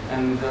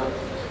 And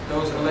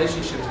those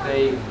relationships,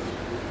 they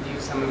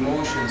give some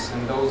emotions,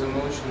 and those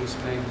emotions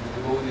make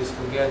the devotees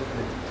forget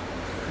that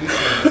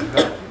Krishna is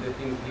God. They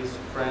think he's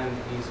friend,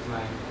 he's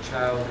my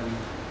child, and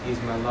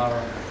he's my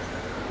lover.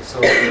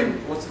 So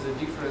what's the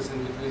difference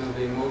in between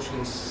the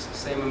emotions,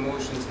 same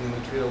emotions in the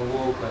material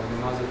world, like the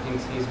mother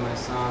thinks he's my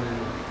son,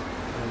 and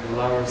the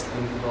lovers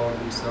think about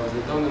themselves.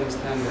 They don't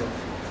understand that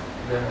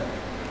the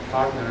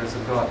partner as a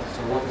god.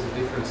 So what is the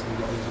difference in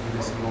between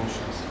these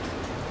emotions?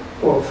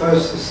 Well,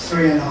 first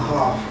there's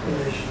 3.5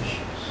 relationships.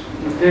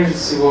 Прежде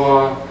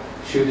всего,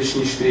 еще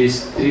уточнить, что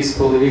есть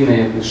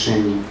 3,5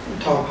 отношений.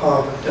 The top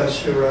half of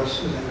Dasya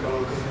Rasa is in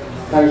Goloka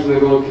Vrindavan. Также на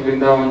Галоке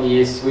Вриндаване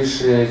есть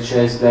высшая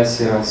часть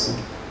Даси Расы.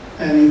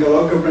 And in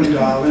Goloka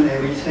Vrindavan,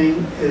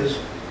 everything is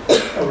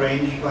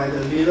arranged by the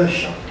Lila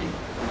Shakti,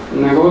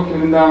 На Галоке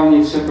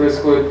Вриндаване все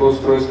происходит по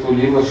устройству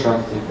Лила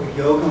Шакти, or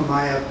Yoga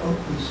Maya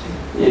potency.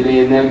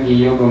 или энергии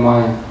Йога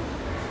Майя.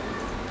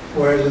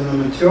 Whereas in the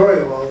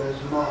material world,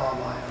 there's Maha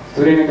Maya. В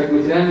то время как в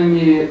материальном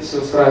мире все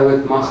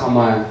устраивает Маха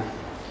Майя.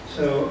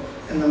 So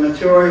in the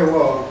material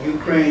world,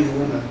 Ukraine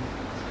woman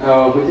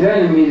В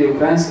материальном мире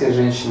украинская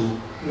женщина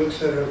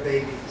looks at her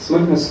baby.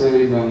 смотрит на своего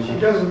ребенка. She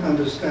doesn't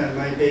understand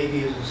my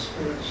baby is a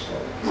spirit soul.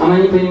 Она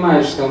не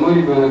понимает, что мой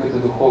ребенок это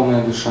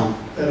духовная душа.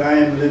 That I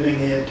am living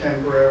here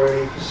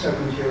temporarily for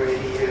 70 or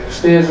 80 years.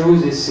 Что я живу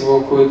здесь всего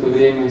какое-то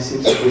время,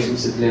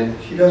 70-80 лет.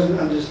 She doesn't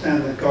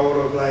understand the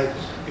goal of life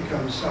is to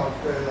become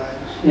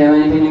self-realized. И она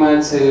не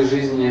понимает цели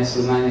жизни и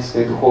осознания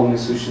своей духовной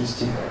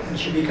сущности. And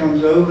she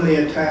becomes overly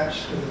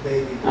attached to the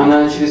baby.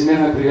 Она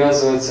чрезмерно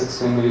привязывается к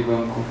своему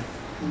ребенку.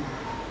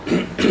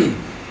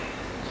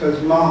 So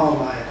it's Maha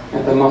Maya.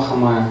 Это Маха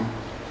Майя.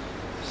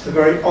 It's the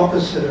very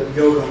opposite of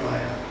Yoga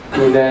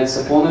Maya.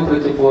 Является полной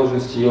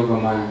противоположностью Йога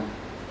Майя.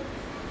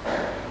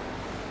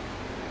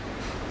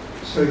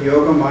 So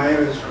Yoga Maya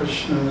is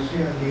Krishna's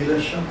Lila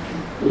Shakti.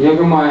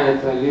 Йога Майя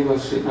это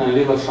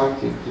Лила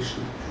Шакти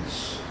Кришны.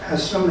 It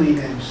has so many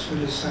names,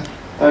 Sudasatva.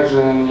 Также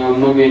у него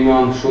много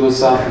имен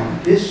Шудасатва.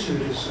 This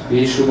Sudasatva,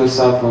 Есть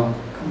Шудасатва,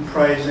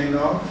 comprising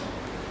of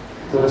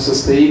который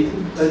состоит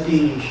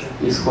Ladini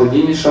Shakti, из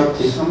Хладини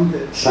Шакти,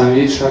 Samvit,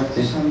 Самвид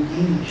Шакти,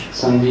 Samdini Shakti.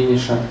 Сандини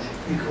Шакти.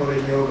 We call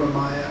it Yoga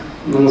Maya,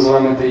 Мы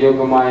называем это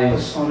Йога Майей,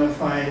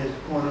 personified as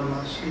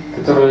Purnamasi,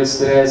 которая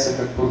олицетворяется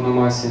как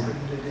Пурнамаси,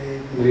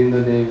 Vrindadevi.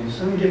 Вриндадеви.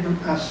 So many different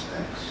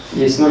aspects.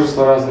 Есть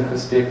множество разных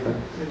аспектов.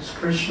 It's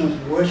Krishna's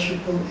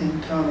worshipful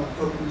internal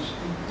potency.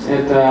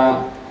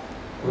 Это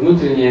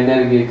внутренняя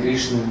энергия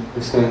Кришны,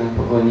 достойное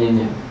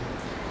поклонение.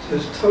 So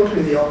it's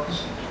totally the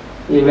opposite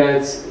И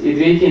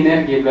две эти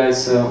энергии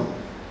являются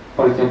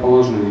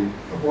противоположными.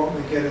 of what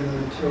we get in the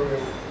material.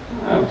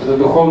 Вот эта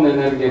духовная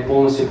энергия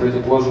полностью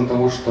противоположна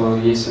тому, что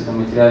есть в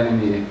этом материальном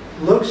мире.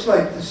 Looks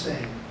like the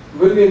same,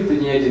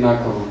 Выглядит не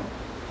одинаково.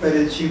 but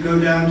it's you go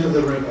down to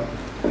the river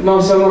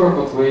Но все равно, как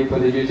вот вы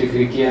подойдете к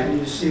реке,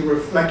 and you see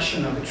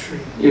reflection of a tree.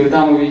 и вы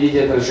там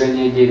увидите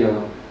отражение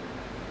дерева.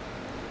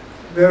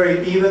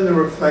 Even the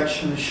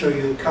reflections show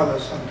you color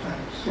sometimes.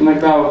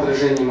 Иногда в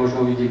отражении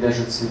можно увидеть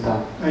даже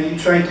цвета. Now you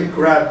try to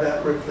grab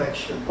that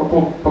reflection.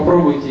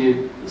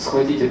 Попробуйте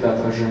схватить это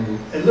отражение.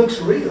 It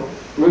looks real,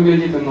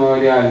 Выглядит оно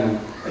реальным,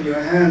 but your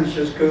hands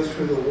just go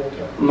through the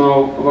water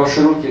но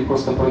ваши руки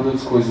просто пройдут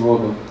сквозь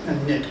воду. and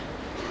knit.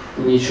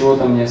 И ничего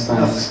там не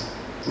останется.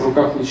 В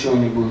руках ничего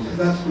не будет.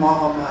 So that's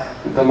Maha Maya.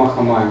 Это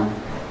Маха Майя.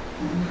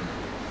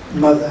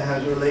 Mother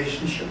has a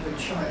relationship with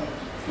child.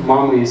 У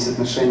мамы есть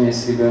отношения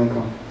с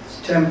ребенком.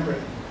 It's temporary,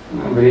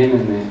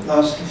 Временные.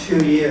 lasts a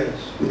few years.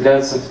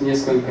 Длятся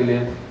несколько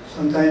лет.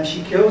 Sometimes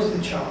she kills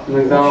the child.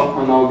 Иногда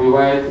она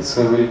убивает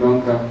своего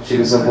ребенка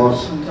через аборт.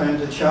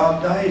 Sometimes the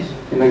child dies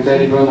Иногда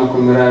ребенок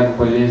умирает в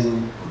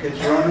болезни. or gets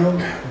run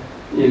over.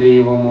 Или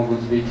его могут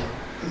сбить.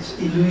 It's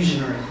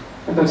illusionary.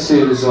 Это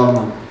все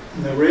иллюзорно.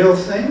 And the real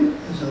thing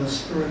is in the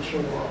spiritual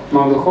world.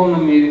 Но в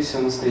духовном мире все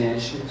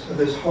настоящее. So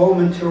this whole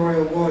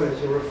material world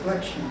is a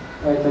reflection.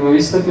 Поэтому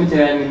весь этот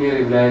материальный мир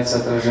является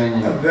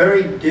отражением. A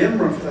very dim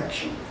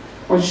reflection.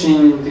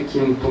 Очень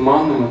таким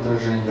туманным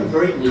отражением,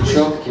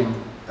 нечетким,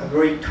 A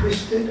very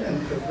twisted and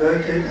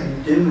perverted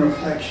and dim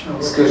reflection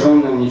of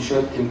искаженным,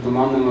 нечетким,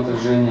 туманным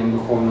отражением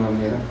духовного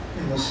мира.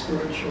 in the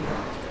spiritual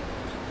world.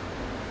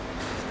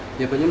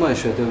 Я понимаю,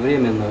 что это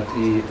временно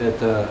и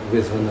это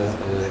вызвано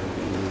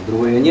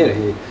другой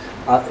энергией,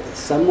 а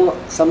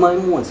сама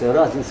эмоция,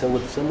 разница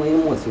вот в самой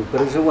эмоции, в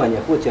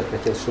переживаниях, вот я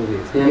хотел сказать.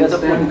 I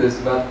understand this,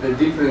 but the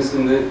difference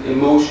in the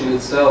emotion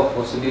itself,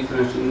 also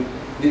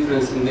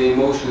difference in the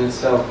emotion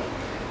itself.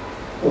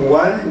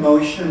 One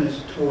emotion is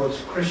towards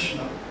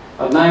Krishna,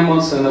 Одна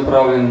эмоция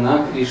направлена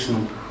на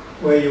Кришну,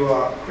 where you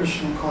are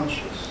Krishna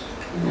conscious.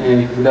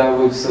 и когда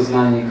вы в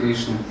сознании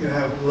Кришны, You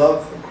have love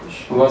for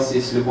у Krishna. вас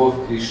есть любовь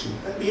к Кришне.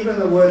 But even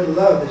the word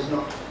love is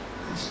not,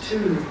 it's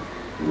too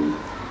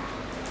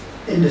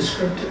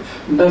indescriptive.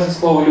 Даже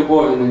слово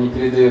 «любовь» оно не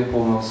передает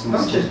полного Not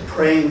смысла. just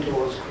praying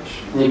towards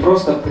Krishna. Не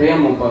просто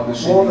прему по More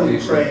отношению к than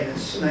Кришне. praying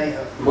is sneha.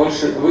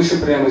 Выше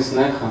премы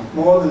снеха,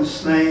 More than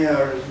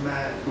sneha is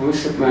man.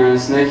 выше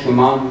снехи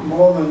ман,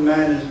 More than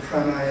man is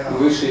pranaya.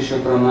 выше еще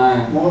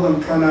праная. More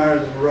than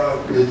pranaya is rag.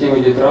 Затем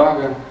идет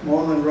рага,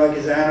 More than rag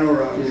is и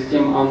anurag.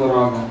 затем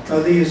анурага. Now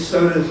these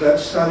sodas, that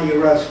Sali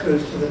Ras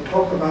goes to the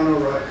top of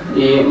anurag.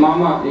 И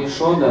мама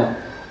Ишода,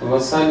 в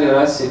вассали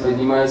расе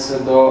поднимается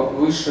до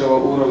высшего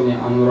уровня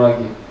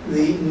анураги.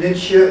 The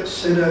Nitya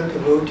Siddha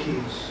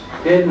devotees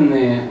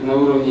Преданные на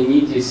уровне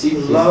нити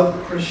ситхи love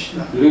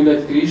Krishna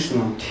любят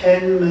Кришну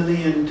 10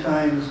 million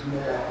times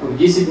more в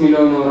 10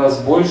 миллионов раз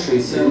больше и than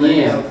they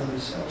сильнее, love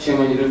themselves.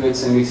 чем они любят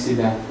самих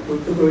себя.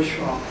 Rupa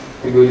Goswami.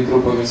 Это говорит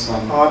Рупа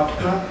Госвами.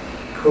 Partha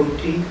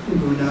Koti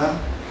Guna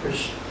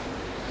Krishna.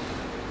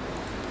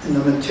 In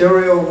the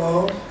material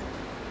world,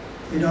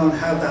 you don't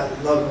have that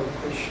love of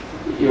Krishna.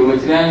 И в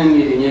материальном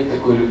мире нет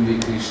такой любви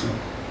к Кришне.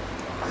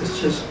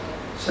 It's just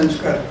sense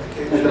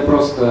gratification. Это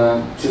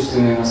просто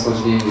чувственное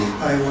наслаждение.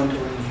 I want to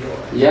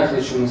enjoy. Я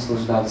хочу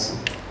наслаждаться.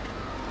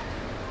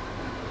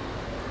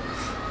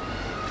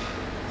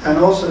 And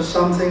also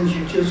some things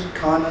you just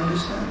can't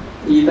understand.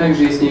 И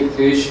также есть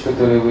некоторые вещи,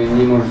 которые вы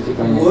не можете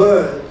понять.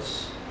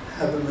 Words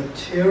have a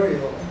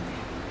material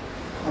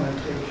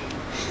connotation.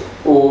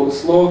 У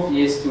слов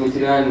есть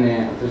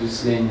материальные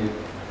отождествления.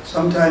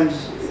 Sometimes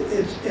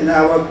it's in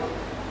our,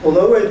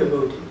 although we're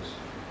devotees,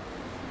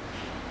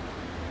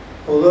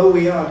 although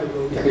we are И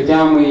devotees,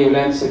 хотя мы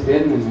являемся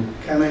преданными,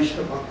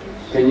 Kanishta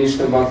Bhaktas,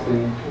 конечно,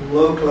 бхактами,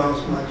 low class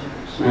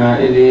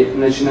madhyas, или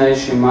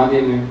начинающими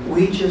магами,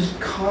 we just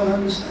can't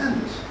understand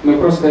this. мы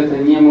просто это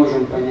не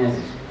можем понять.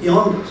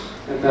 Beyond us,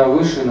 Это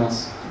выше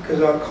нас,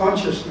 because our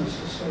consciousness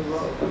is so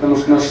low. потому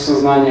что наше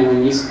сознание оно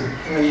низко.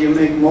 As you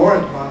make more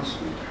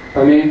advancement, По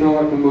мере того,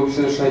 как мы будем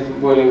совершать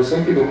более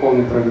высокий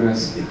духовный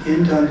прогресс, you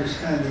begin to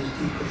understand these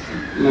deeper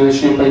things. мы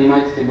начнем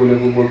понимать эти более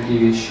глубокие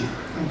вещи.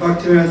 And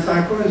Bhaktivinoda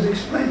Thakur has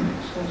explained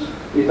this also.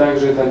 И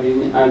также это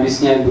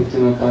объясняет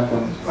Бхактивинода Тхакур.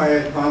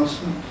 By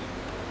advancement,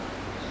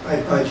 by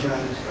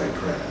bhajan, by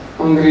prayer.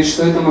 Он говорит,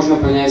 что это можно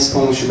понять с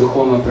помощью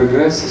духовного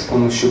прогресса, с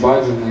помощью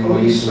баджана и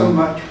Only so молитвы.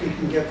 much we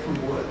can get from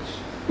words.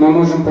 Мы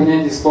можем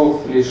понять из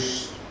слов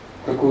лишь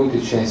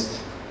какую-то часть.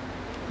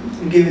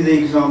 I'll give you the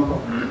example.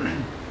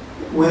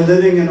 We're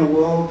living in a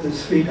world with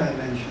 3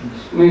 dimensions: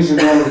 Мы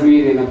живем в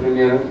мире,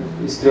 например,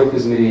 из 3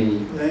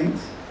 измерений.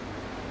 length,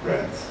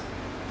 breadth,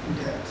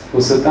 and depth.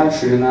 Высота,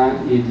 ширина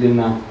и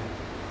длина.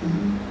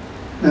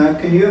 Now,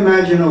 can you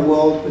imagine a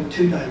world with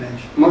 2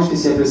 dimensions? Можете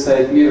себе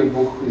представить мир в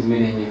 2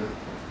 измерениях,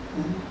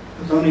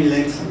 With only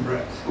length and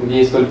breadth. где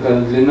есть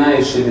только длина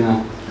и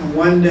ширина. And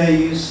one day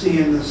you see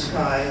in the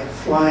sky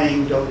a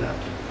flying donut,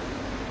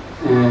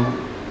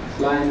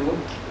 Flying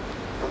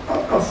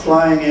a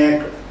flying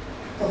aircraft,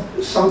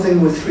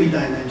 something with 3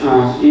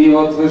 dimensions. И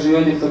вот вы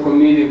живете в таком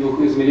мире в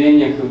 2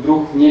 измерениях, и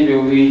вдруг в небе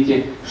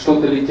увидите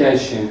что-то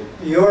летящее.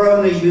 You're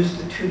only used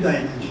to 2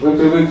 dimensions. Вы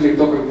привыкли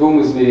только к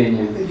 2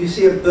 измерениям. But you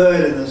see a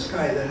bird in the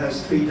sky that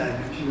has 3 dimensions.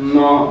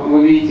 Но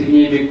вы видите в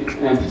небе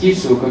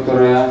птицу,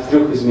 которая в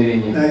 3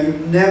 измерениях. Now,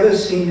 you've never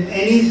seen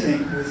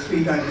anything with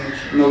 3 dimensions.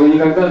 Но вы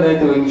никогда до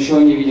этого ничего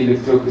не видели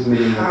в 3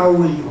 измерениях. How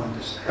will you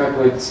understand? Как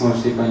вы это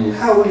сможете понять?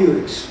 How will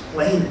you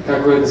explain it?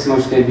 Как вы это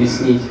сможете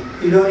объяснить?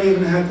 You don't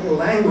even have the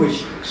language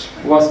to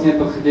explain. У вас нет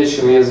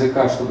подходящего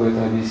языка, чтобы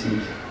это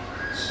объяснить.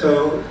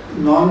 So,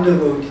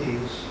 non-devotees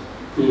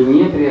И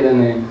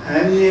непреданные,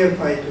 and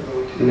neophyte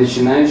и devotees,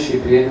 начинающие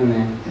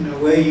преданные, in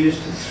a way, used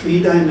to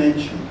 3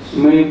 dimensions.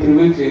 мы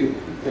привыкли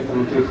к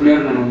этому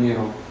трехмерному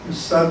миру. And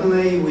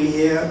suddenly we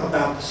hear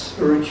about the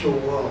spiritual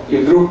world, И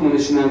вдруг мы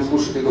начинаем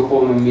слушать о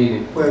духовном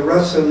мире, where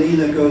Rasa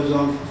Leela goes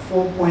on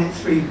for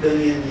 4.3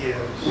 billion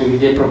years.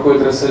 где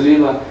проходит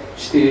Расалила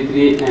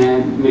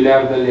 4,3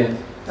 миллиарда лет.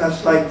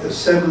 That's like the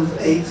 7th,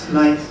 8th,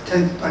 9th,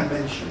 10th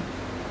dimension.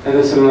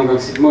 Это все равно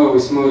как 7,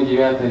 8,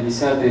 9,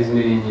 10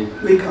 измерение.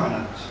 We can't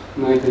understand.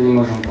 Мы это не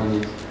можем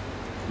понять.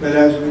 But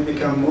as we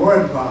become more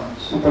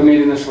advanced, Но по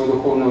мере нашего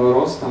духовного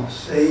роста,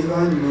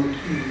 Seva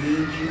Mukti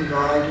Viji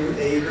Vadu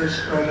Eva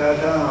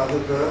Spradada, the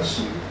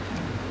verse,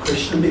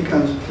 Krishna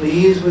becomes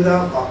pleased with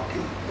our bhakti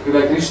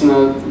когда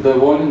Кришна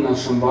доволен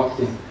нашим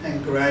бхакти,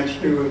 and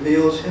gradually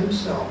reveals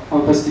himself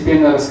он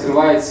постепенно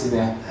раскрывает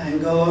себя,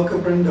 and Goloka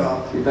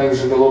Vrindavan и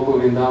также Галопу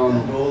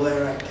Вриндавану, and all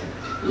their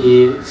activities.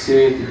 и всю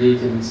эту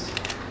деятельность.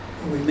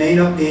 We may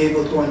not be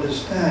able to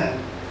understand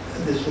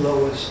at this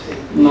lower state.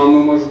 Но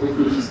мы, может быть,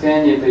 не в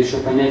состоянии это еще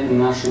понять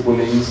на нашей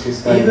более низкой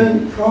стадии.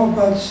 Even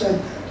Prabhupada said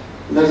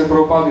that. Даже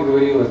Прабхупада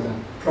говорил это.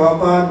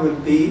 Prabhupada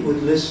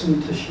would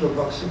listen to Srila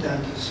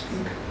Bhaktisiddhanta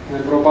speak.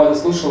 Прабхупада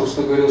слушал,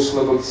 что говорил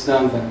Шрила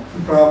Бхактисиддханта.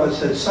 And Prabhupada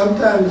said,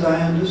 sometimes I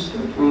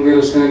understood, Он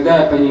говорил, что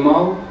иногда я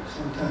понимал,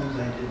 sometimes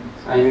I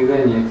didn't. а иногда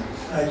нет.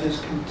 I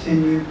just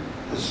continued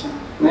listening.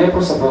 Но я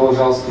просто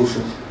продолжал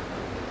слушать.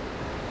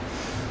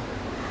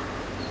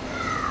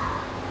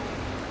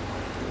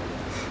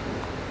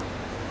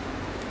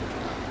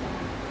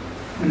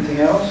 Anything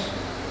else?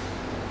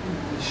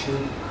 Еще.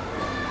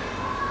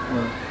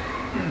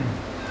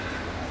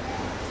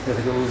 Я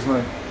хотел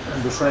узнать,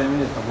 душа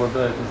имеет,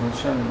 обладает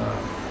изначально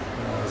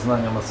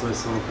знанием о своей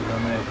сварупе, или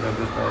она ее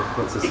приобретает в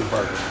процессе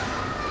баджана?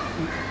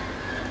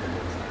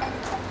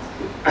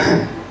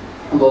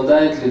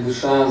 Обладает ли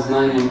душа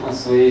знанием о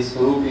своей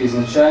сварупе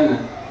изначально,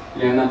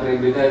 или она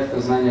приобретает это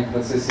знание в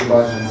процессе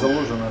баджана?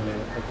 Заложено ли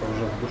это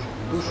уже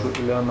в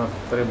душу, или она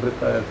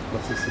приобретает в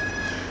процессе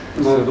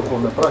своей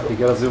духовной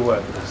практики,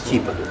 развивает это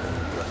все?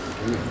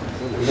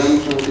 Тогда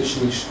нужно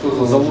уточнить,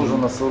 что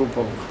Заложена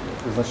сварупа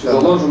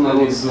изначально.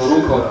 Заложена ли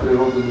сварупа в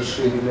природу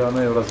души? Или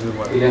она ее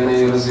развивает? Или она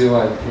ее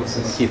развивает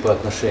процесс? Типа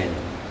отношений.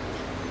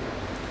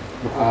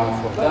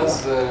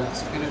 Does the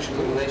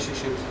spiritual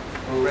relationships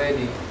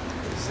already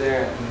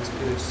there in the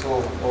spirit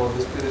soul, or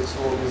the spirit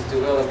soul is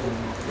developing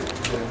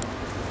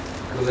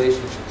the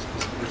relationships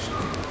with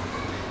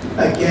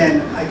Krishna?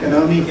 Again, I can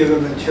only give a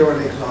material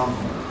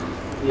example,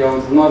 Я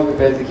вот вновь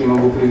опять-таки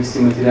могу привести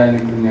материальный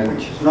пример,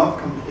 which is not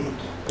complete.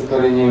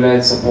 который не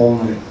является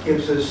полным,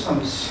 Gives us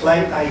some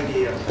slight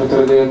idea.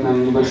 который дает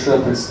нам небольшое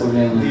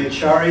представление. The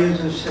acharyas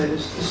have said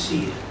it's the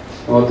seed.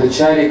 Вот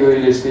ачарьи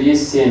говорили, что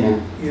есть семя.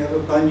 You have a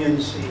banyan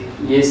seed.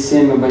 Есть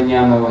семя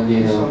баньянового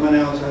дерева. Someone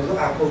else has an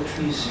apple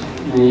tree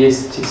seed.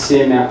 Есть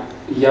семя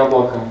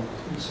яблока.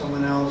 And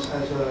someone else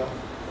has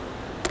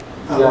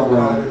a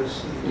avocado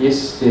seed.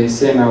 Есть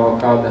семя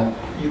авокадо.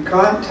 You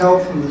can't tell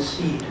from the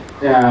seed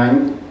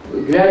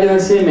Глядя на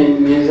семя,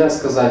 нельзя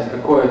сказать,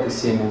 какое это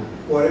семя,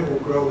 what it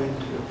will grow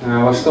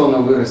into. во что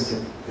оно вырастет.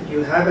 But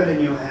you have it in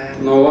your hand.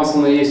 Но у вас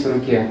оно есть в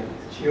руке.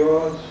 It's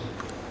yours.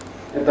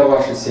 Это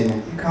ваше семя.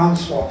 You can't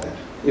swap it.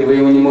 И вы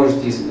его не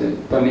можете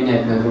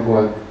поменять на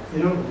другое.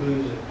 You don't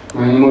lose it.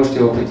 Вы не можете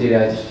его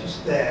потерять. It's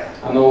just there.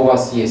 Оно у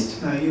вас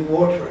есть. Now you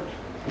water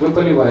it. Вы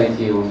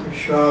поливаете его. For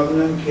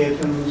Shravanam,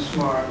 Kirtanam,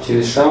 Smaranam.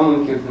 Через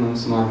Шраванам, Киртанам,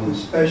 Смаранам.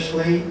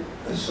 Especially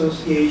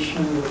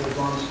association with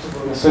advanced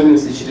В devotees.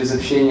 особенности через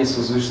общение с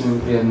возвышенными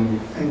преданными.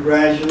 And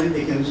gradually it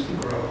begins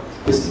to grow.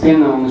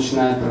 Постепенно он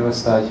начинает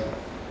прорастать.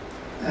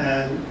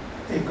 And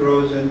it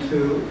grows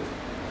into,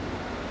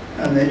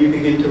 and then you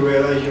begin to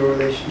realize your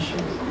relationship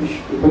with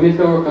Krishna. И по мере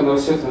того, как оно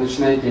растет, вы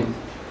начинаете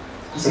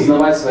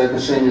осознавать свои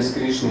отношения с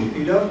Кришной.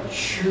 You don't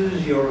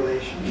choose your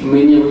relationship.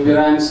 Мы не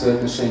выбираем свои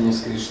отношения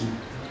с Кришной.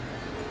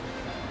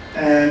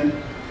 And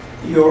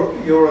your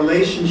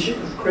relationship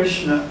with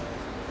Krishna,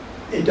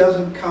 it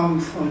doesn't come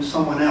from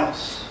someone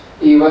else.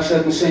 И ваши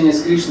отношения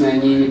с Кришной,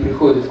 они не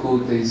приходят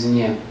откуда-то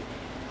извне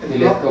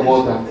или от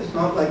кого-то. It's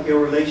not like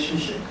your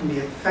relationship can be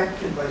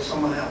affected by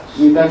someone else.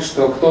 Не так,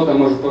 что кто-то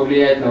может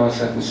повлиять на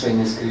ваши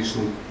отношения с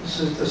Кришной.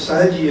 This is the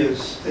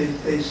Sahajas,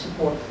 they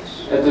support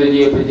this. Эту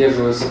идею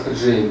поддерживают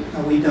сахаджи.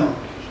 And we don't.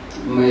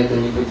 Мы это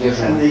не And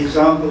поддерживаем. the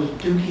examples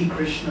Dukhi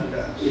Krishna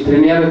does. И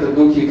пример это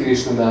Духи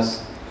Кришна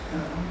даст.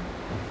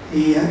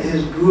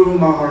 His Guru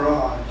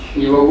Maharaj,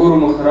 Его гуру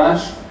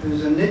Махарадж,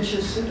 who's a Nitya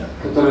Siddha,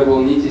 который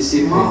был Нити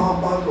Сидхи,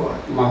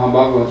 Mahabhagavad,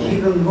 Махабхагавата,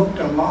 Jivan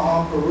Mukta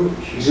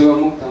Mahapurush,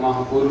 Дживамукта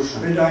Махапуруша,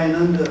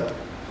 Hridayananda,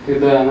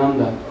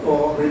 Хридаянанда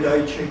or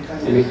Hriday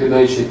Chaitanya. или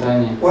Хридай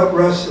Чайтанья. What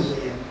ras is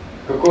he in?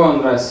 Какой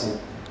он расе?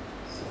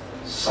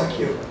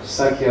 Sakya ras.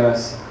 Саки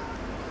расе.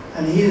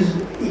 And he is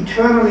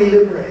eternally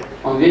liberated.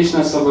 Он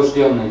вечно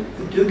освобожденный.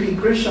 But Dukhi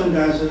Krishna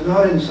Das is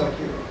not in Sakya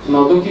ras.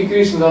 Но Духи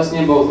Кришна Дас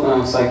не был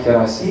в Саки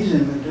расе. He's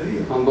in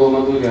Madhurya. Он был в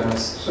Мадхурья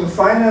расе. So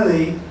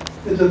finally,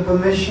 with the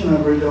permission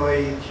of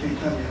Hriday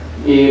Chaitanya,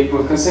 И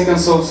в конце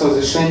концов, с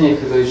разрешения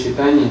Хридай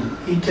Чайтаньи,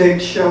 he takes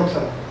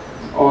shelter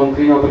он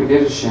принял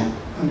прибежище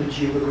under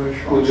Jiva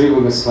у Goswami,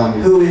 Дживы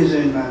Госвами, who is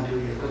in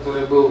Madhurya.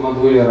 который был в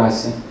Мадхурья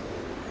расе.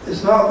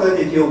 It's not that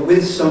if you're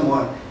with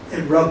someone,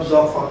 it rubs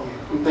off on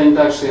you. Это не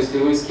так, что если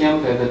вы с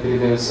кем-то, это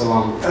передается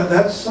вам.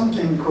 That's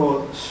something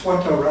called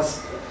swata rasa.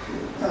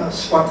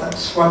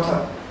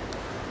 Swata.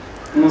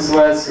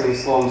 Называется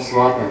словом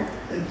свата.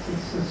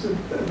 It's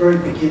a very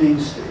beginning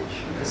stage.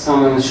 Это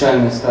самая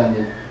начальная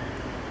стадия.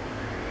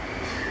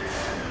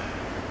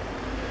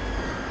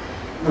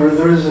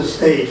 There is a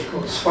stage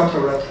called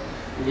swatarati.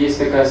 Есть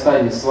такая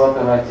стадия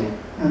свата-рати.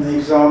 And the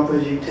example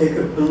is you take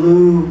a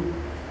blue,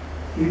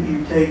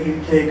 you take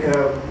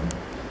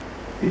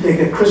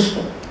a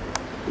crystal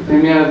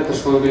Пример это,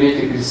 что вы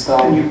берете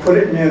кристалл and you put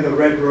it near the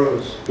red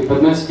rose. и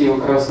подносите его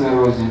к красной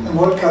розе. And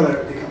what color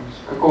it becomes?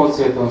 Какого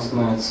цвета он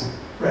становится?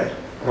 Red.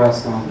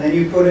 Красного. And then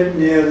you put it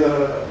near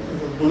the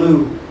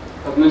blue.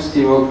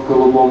 Подносите его к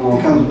голубому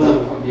Becomes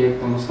blue.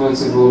 объекту, он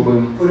становится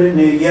голубым. Put it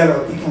near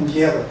yellow, it becomes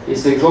yellow.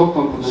 Если к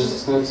желтому подносите,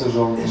 становится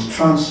желтым. It's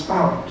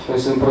transparent. То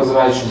есть он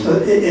прозрачен.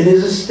 So it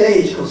is a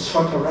stage called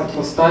swatarati.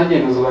 Эта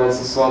стадия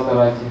называется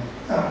свата-рати.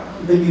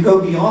 But you go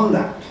beyond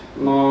that.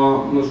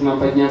 Но нужно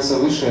подняться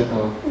выше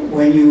этого.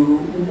 When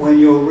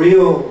your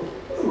real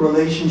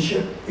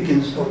relationship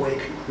begins to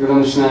awaken, Когда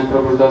начинают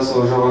пробуждаться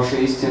уже ваши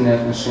истинные or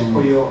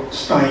отношения. your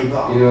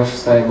staiba, Или ваша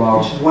стая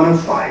бхава. which is one of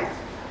 5.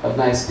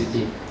 Одна из 5.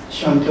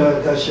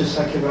 Shanta, Dasya,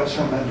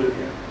 Sakyavasa,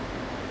 Madhurya.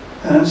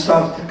 And it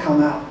starts to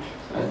come out.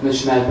 Это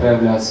начинает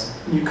проявляться.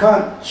 You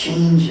can't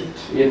change it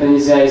И это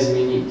нельзя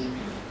изменить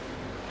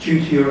due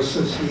to your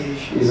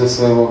association. из-за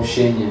своего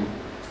общения.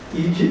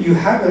 You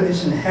have it,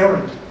 it's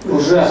inherent. with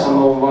Уже the soul.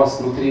 оно у вас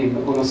внутри,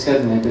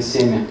 унаследовано, это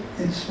семя.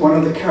 It's one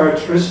of the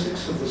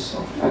characteristics of the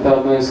soul. Это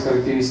одна из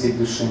характеристик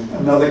души.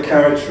 Another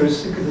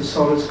characteristic of the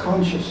soul is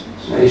consciousness.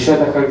 А еще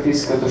эта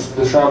характеристика, то,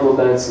 что душа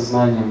обладает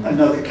сознанием.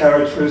 Another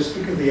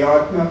characteristic of the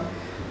Atma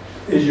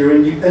is you're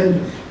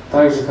independent,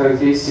 Также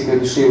характеристикой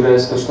души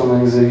является то, что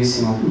она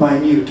независима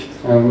minute.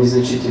 в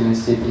незначительной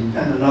степени.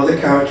 And another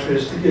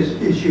characteristic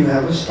is you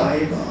have a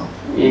staiva.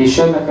 И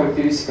еще одна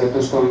характеристика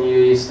то, что у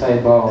нее есть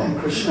тайбава. And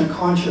Krishna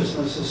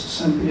consciousness is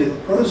simply the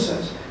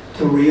process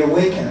to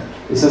reawaken it.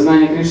 И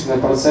сознание Кришны —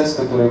 это процесс,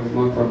 который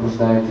вновь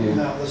пробуждает ее.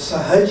 Now the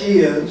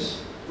Sahajiyas,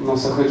 Но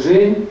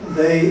сахаджи,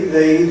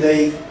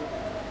 they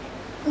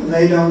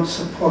don't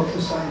support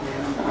this idea.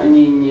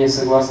 они не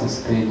согласны с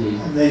этой идеей.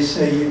 And they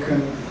say you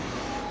can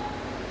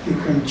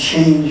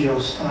change your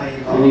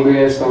sthayi Они bhava.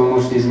 говорят, что вы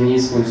можете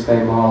изменить свою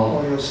стайбаву.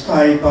 Or your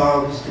sthayi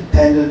bhava is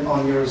dependent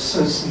on your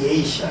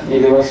association.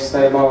 Или ваша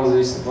стайбава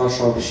зависит от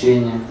вашего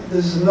общения.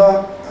 This is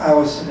not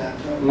our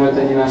siddhanta. Но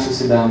это не наша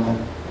сиданта.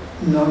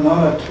 No,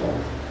 not at all.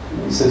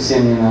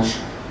 Совсем не наша.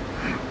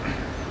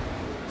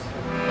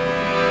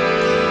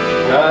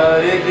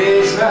 Hare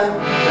Krishna,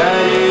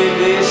 Hare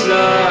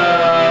Krishna,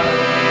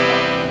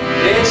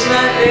 Krishna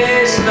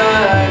Krishna,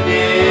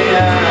 Hare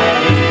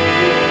Hare,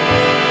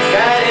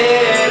 Hare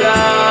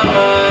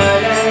Rama,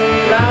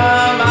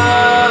 Rama,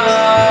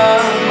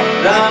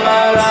 Rama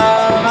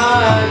Rama,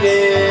 Hare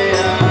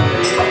Hare.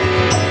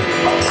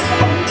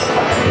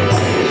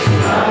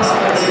 Krishna,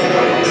 Hare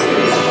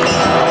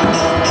Krishna,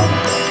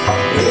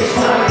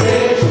 Krishna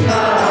Krishna,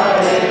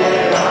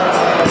 Hare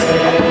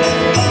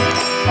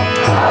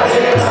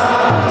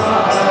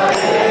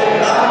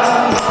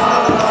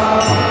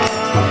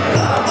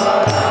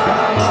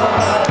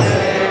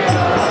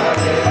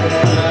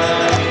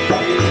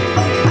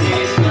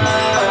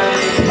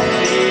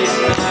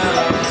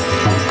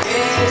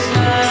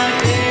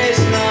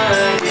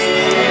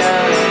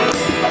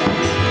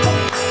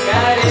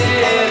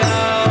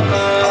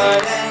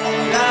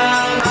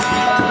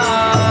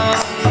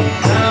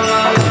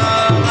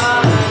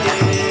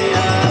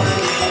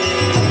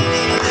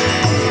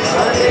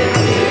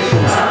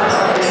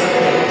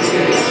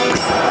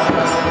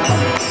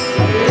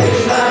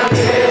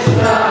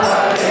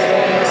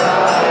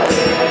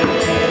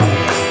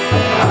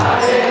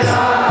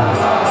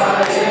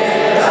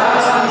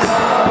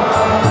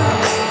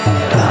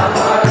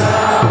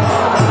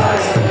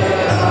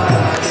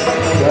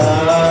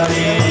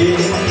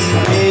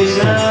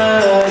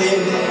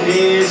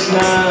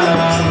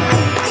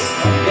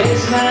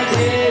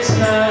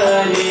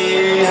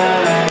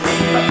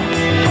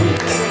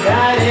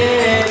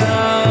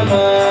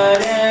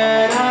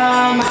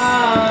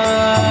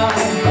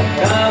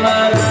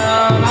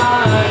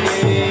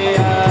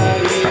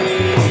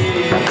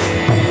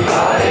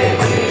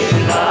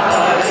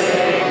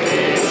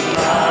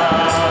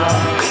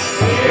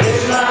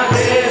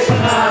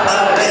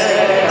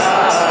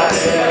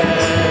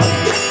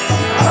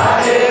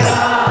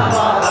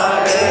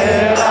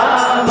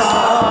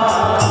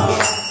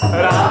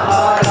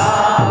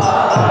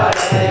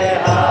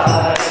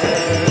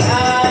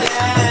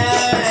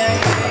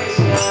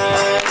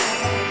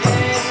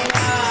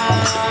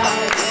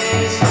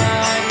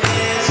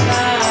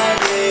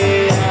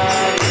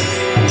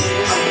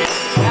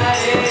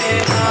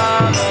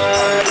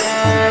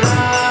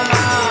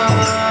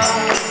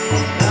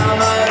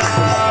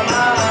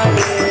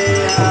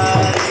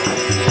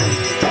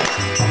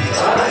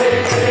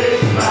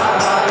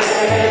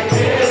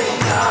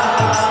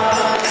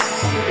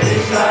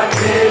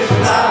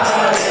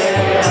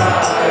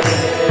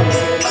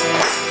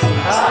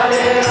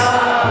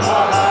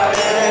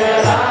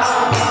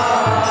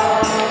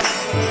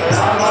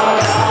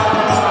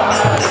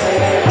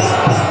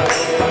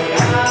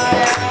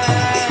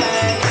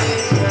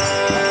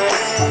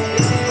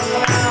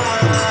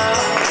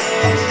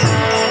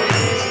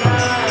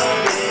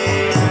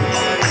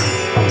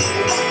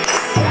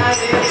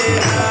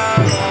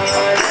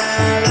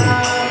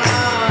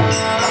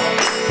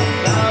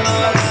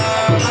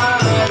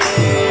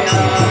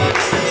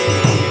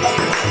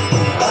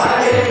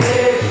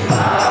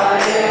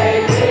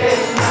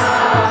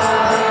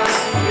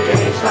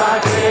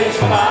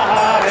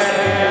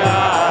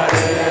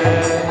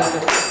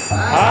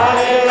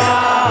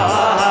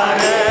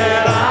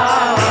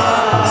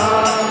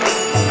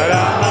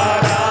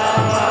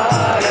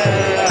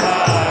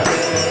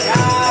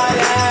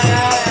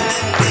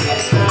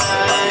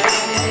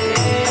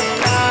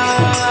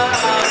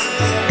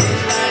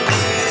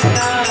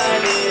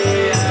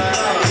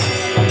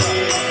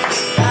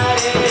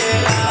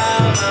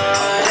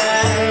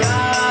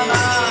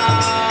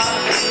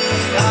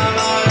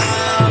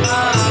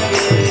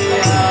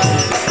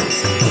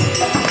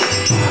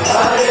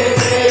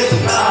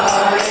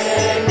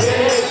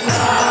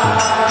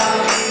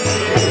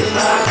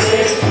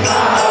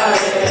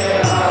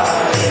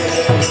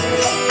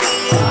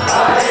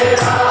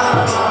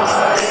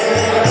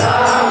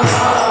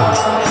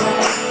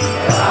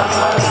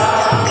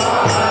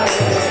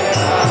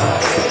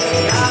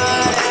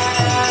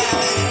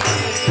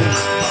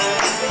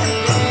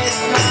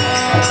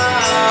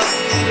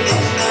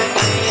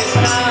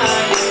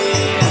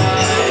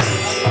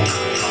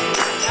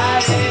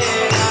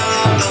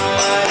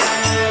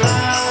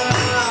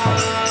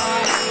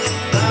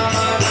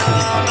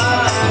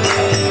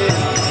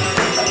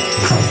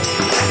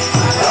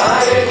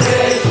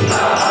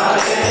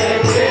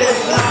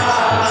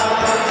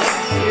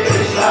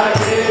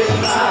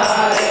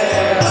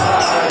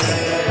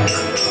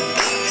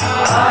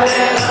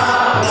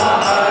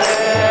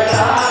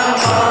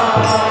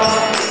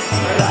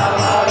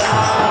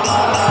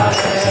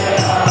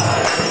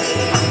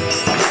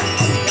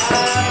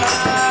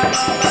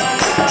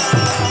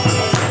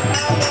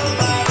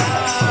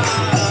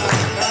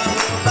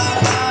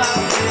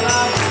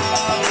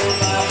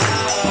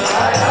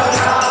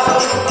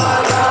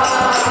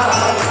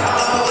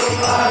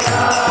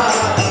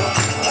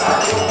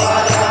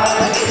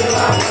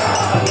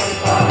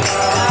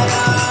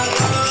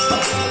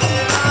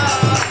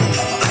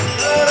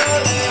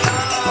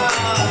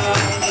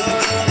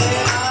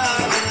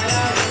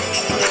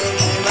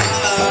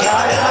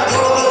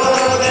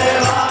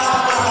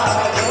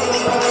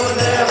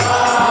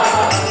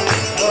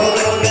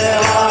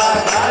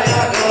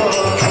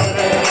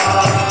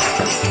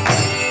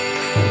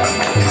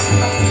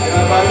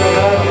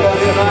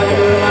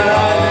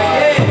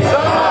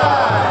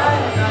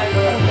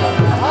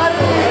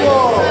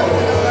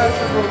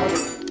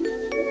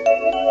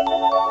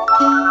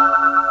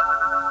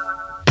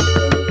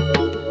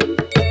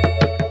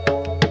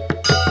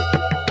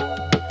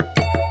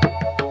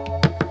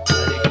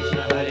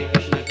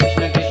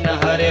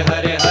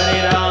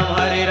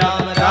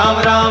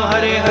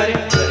Hare,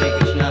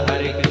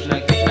 Hare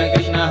Krishna, Krishna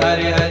Krishna,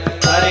 Hare Hare,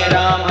 Hare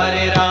Ram,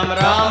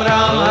 Ram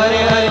Ram,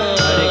 Hare Hare,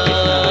 Hare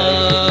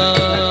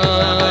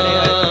Krishna, Hare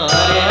Krishna,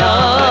 Hare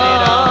Ram,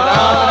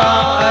 Ram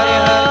Ram,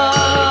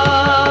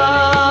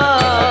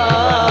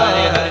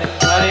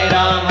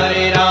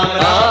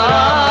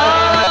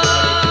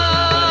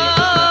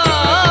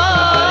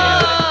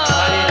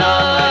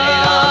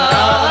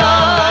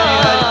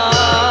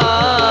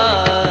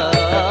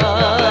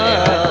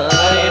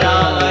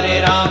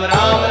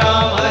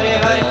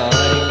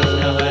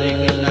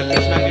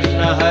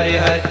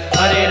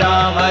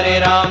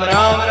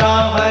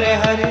 Hare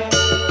Hare,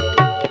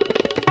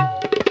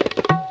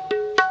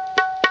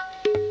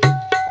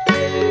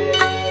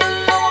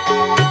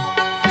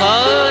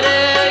 Hare Ram, Ram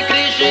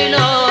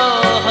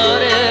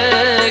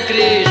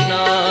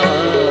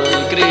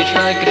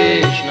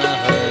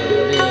Krishna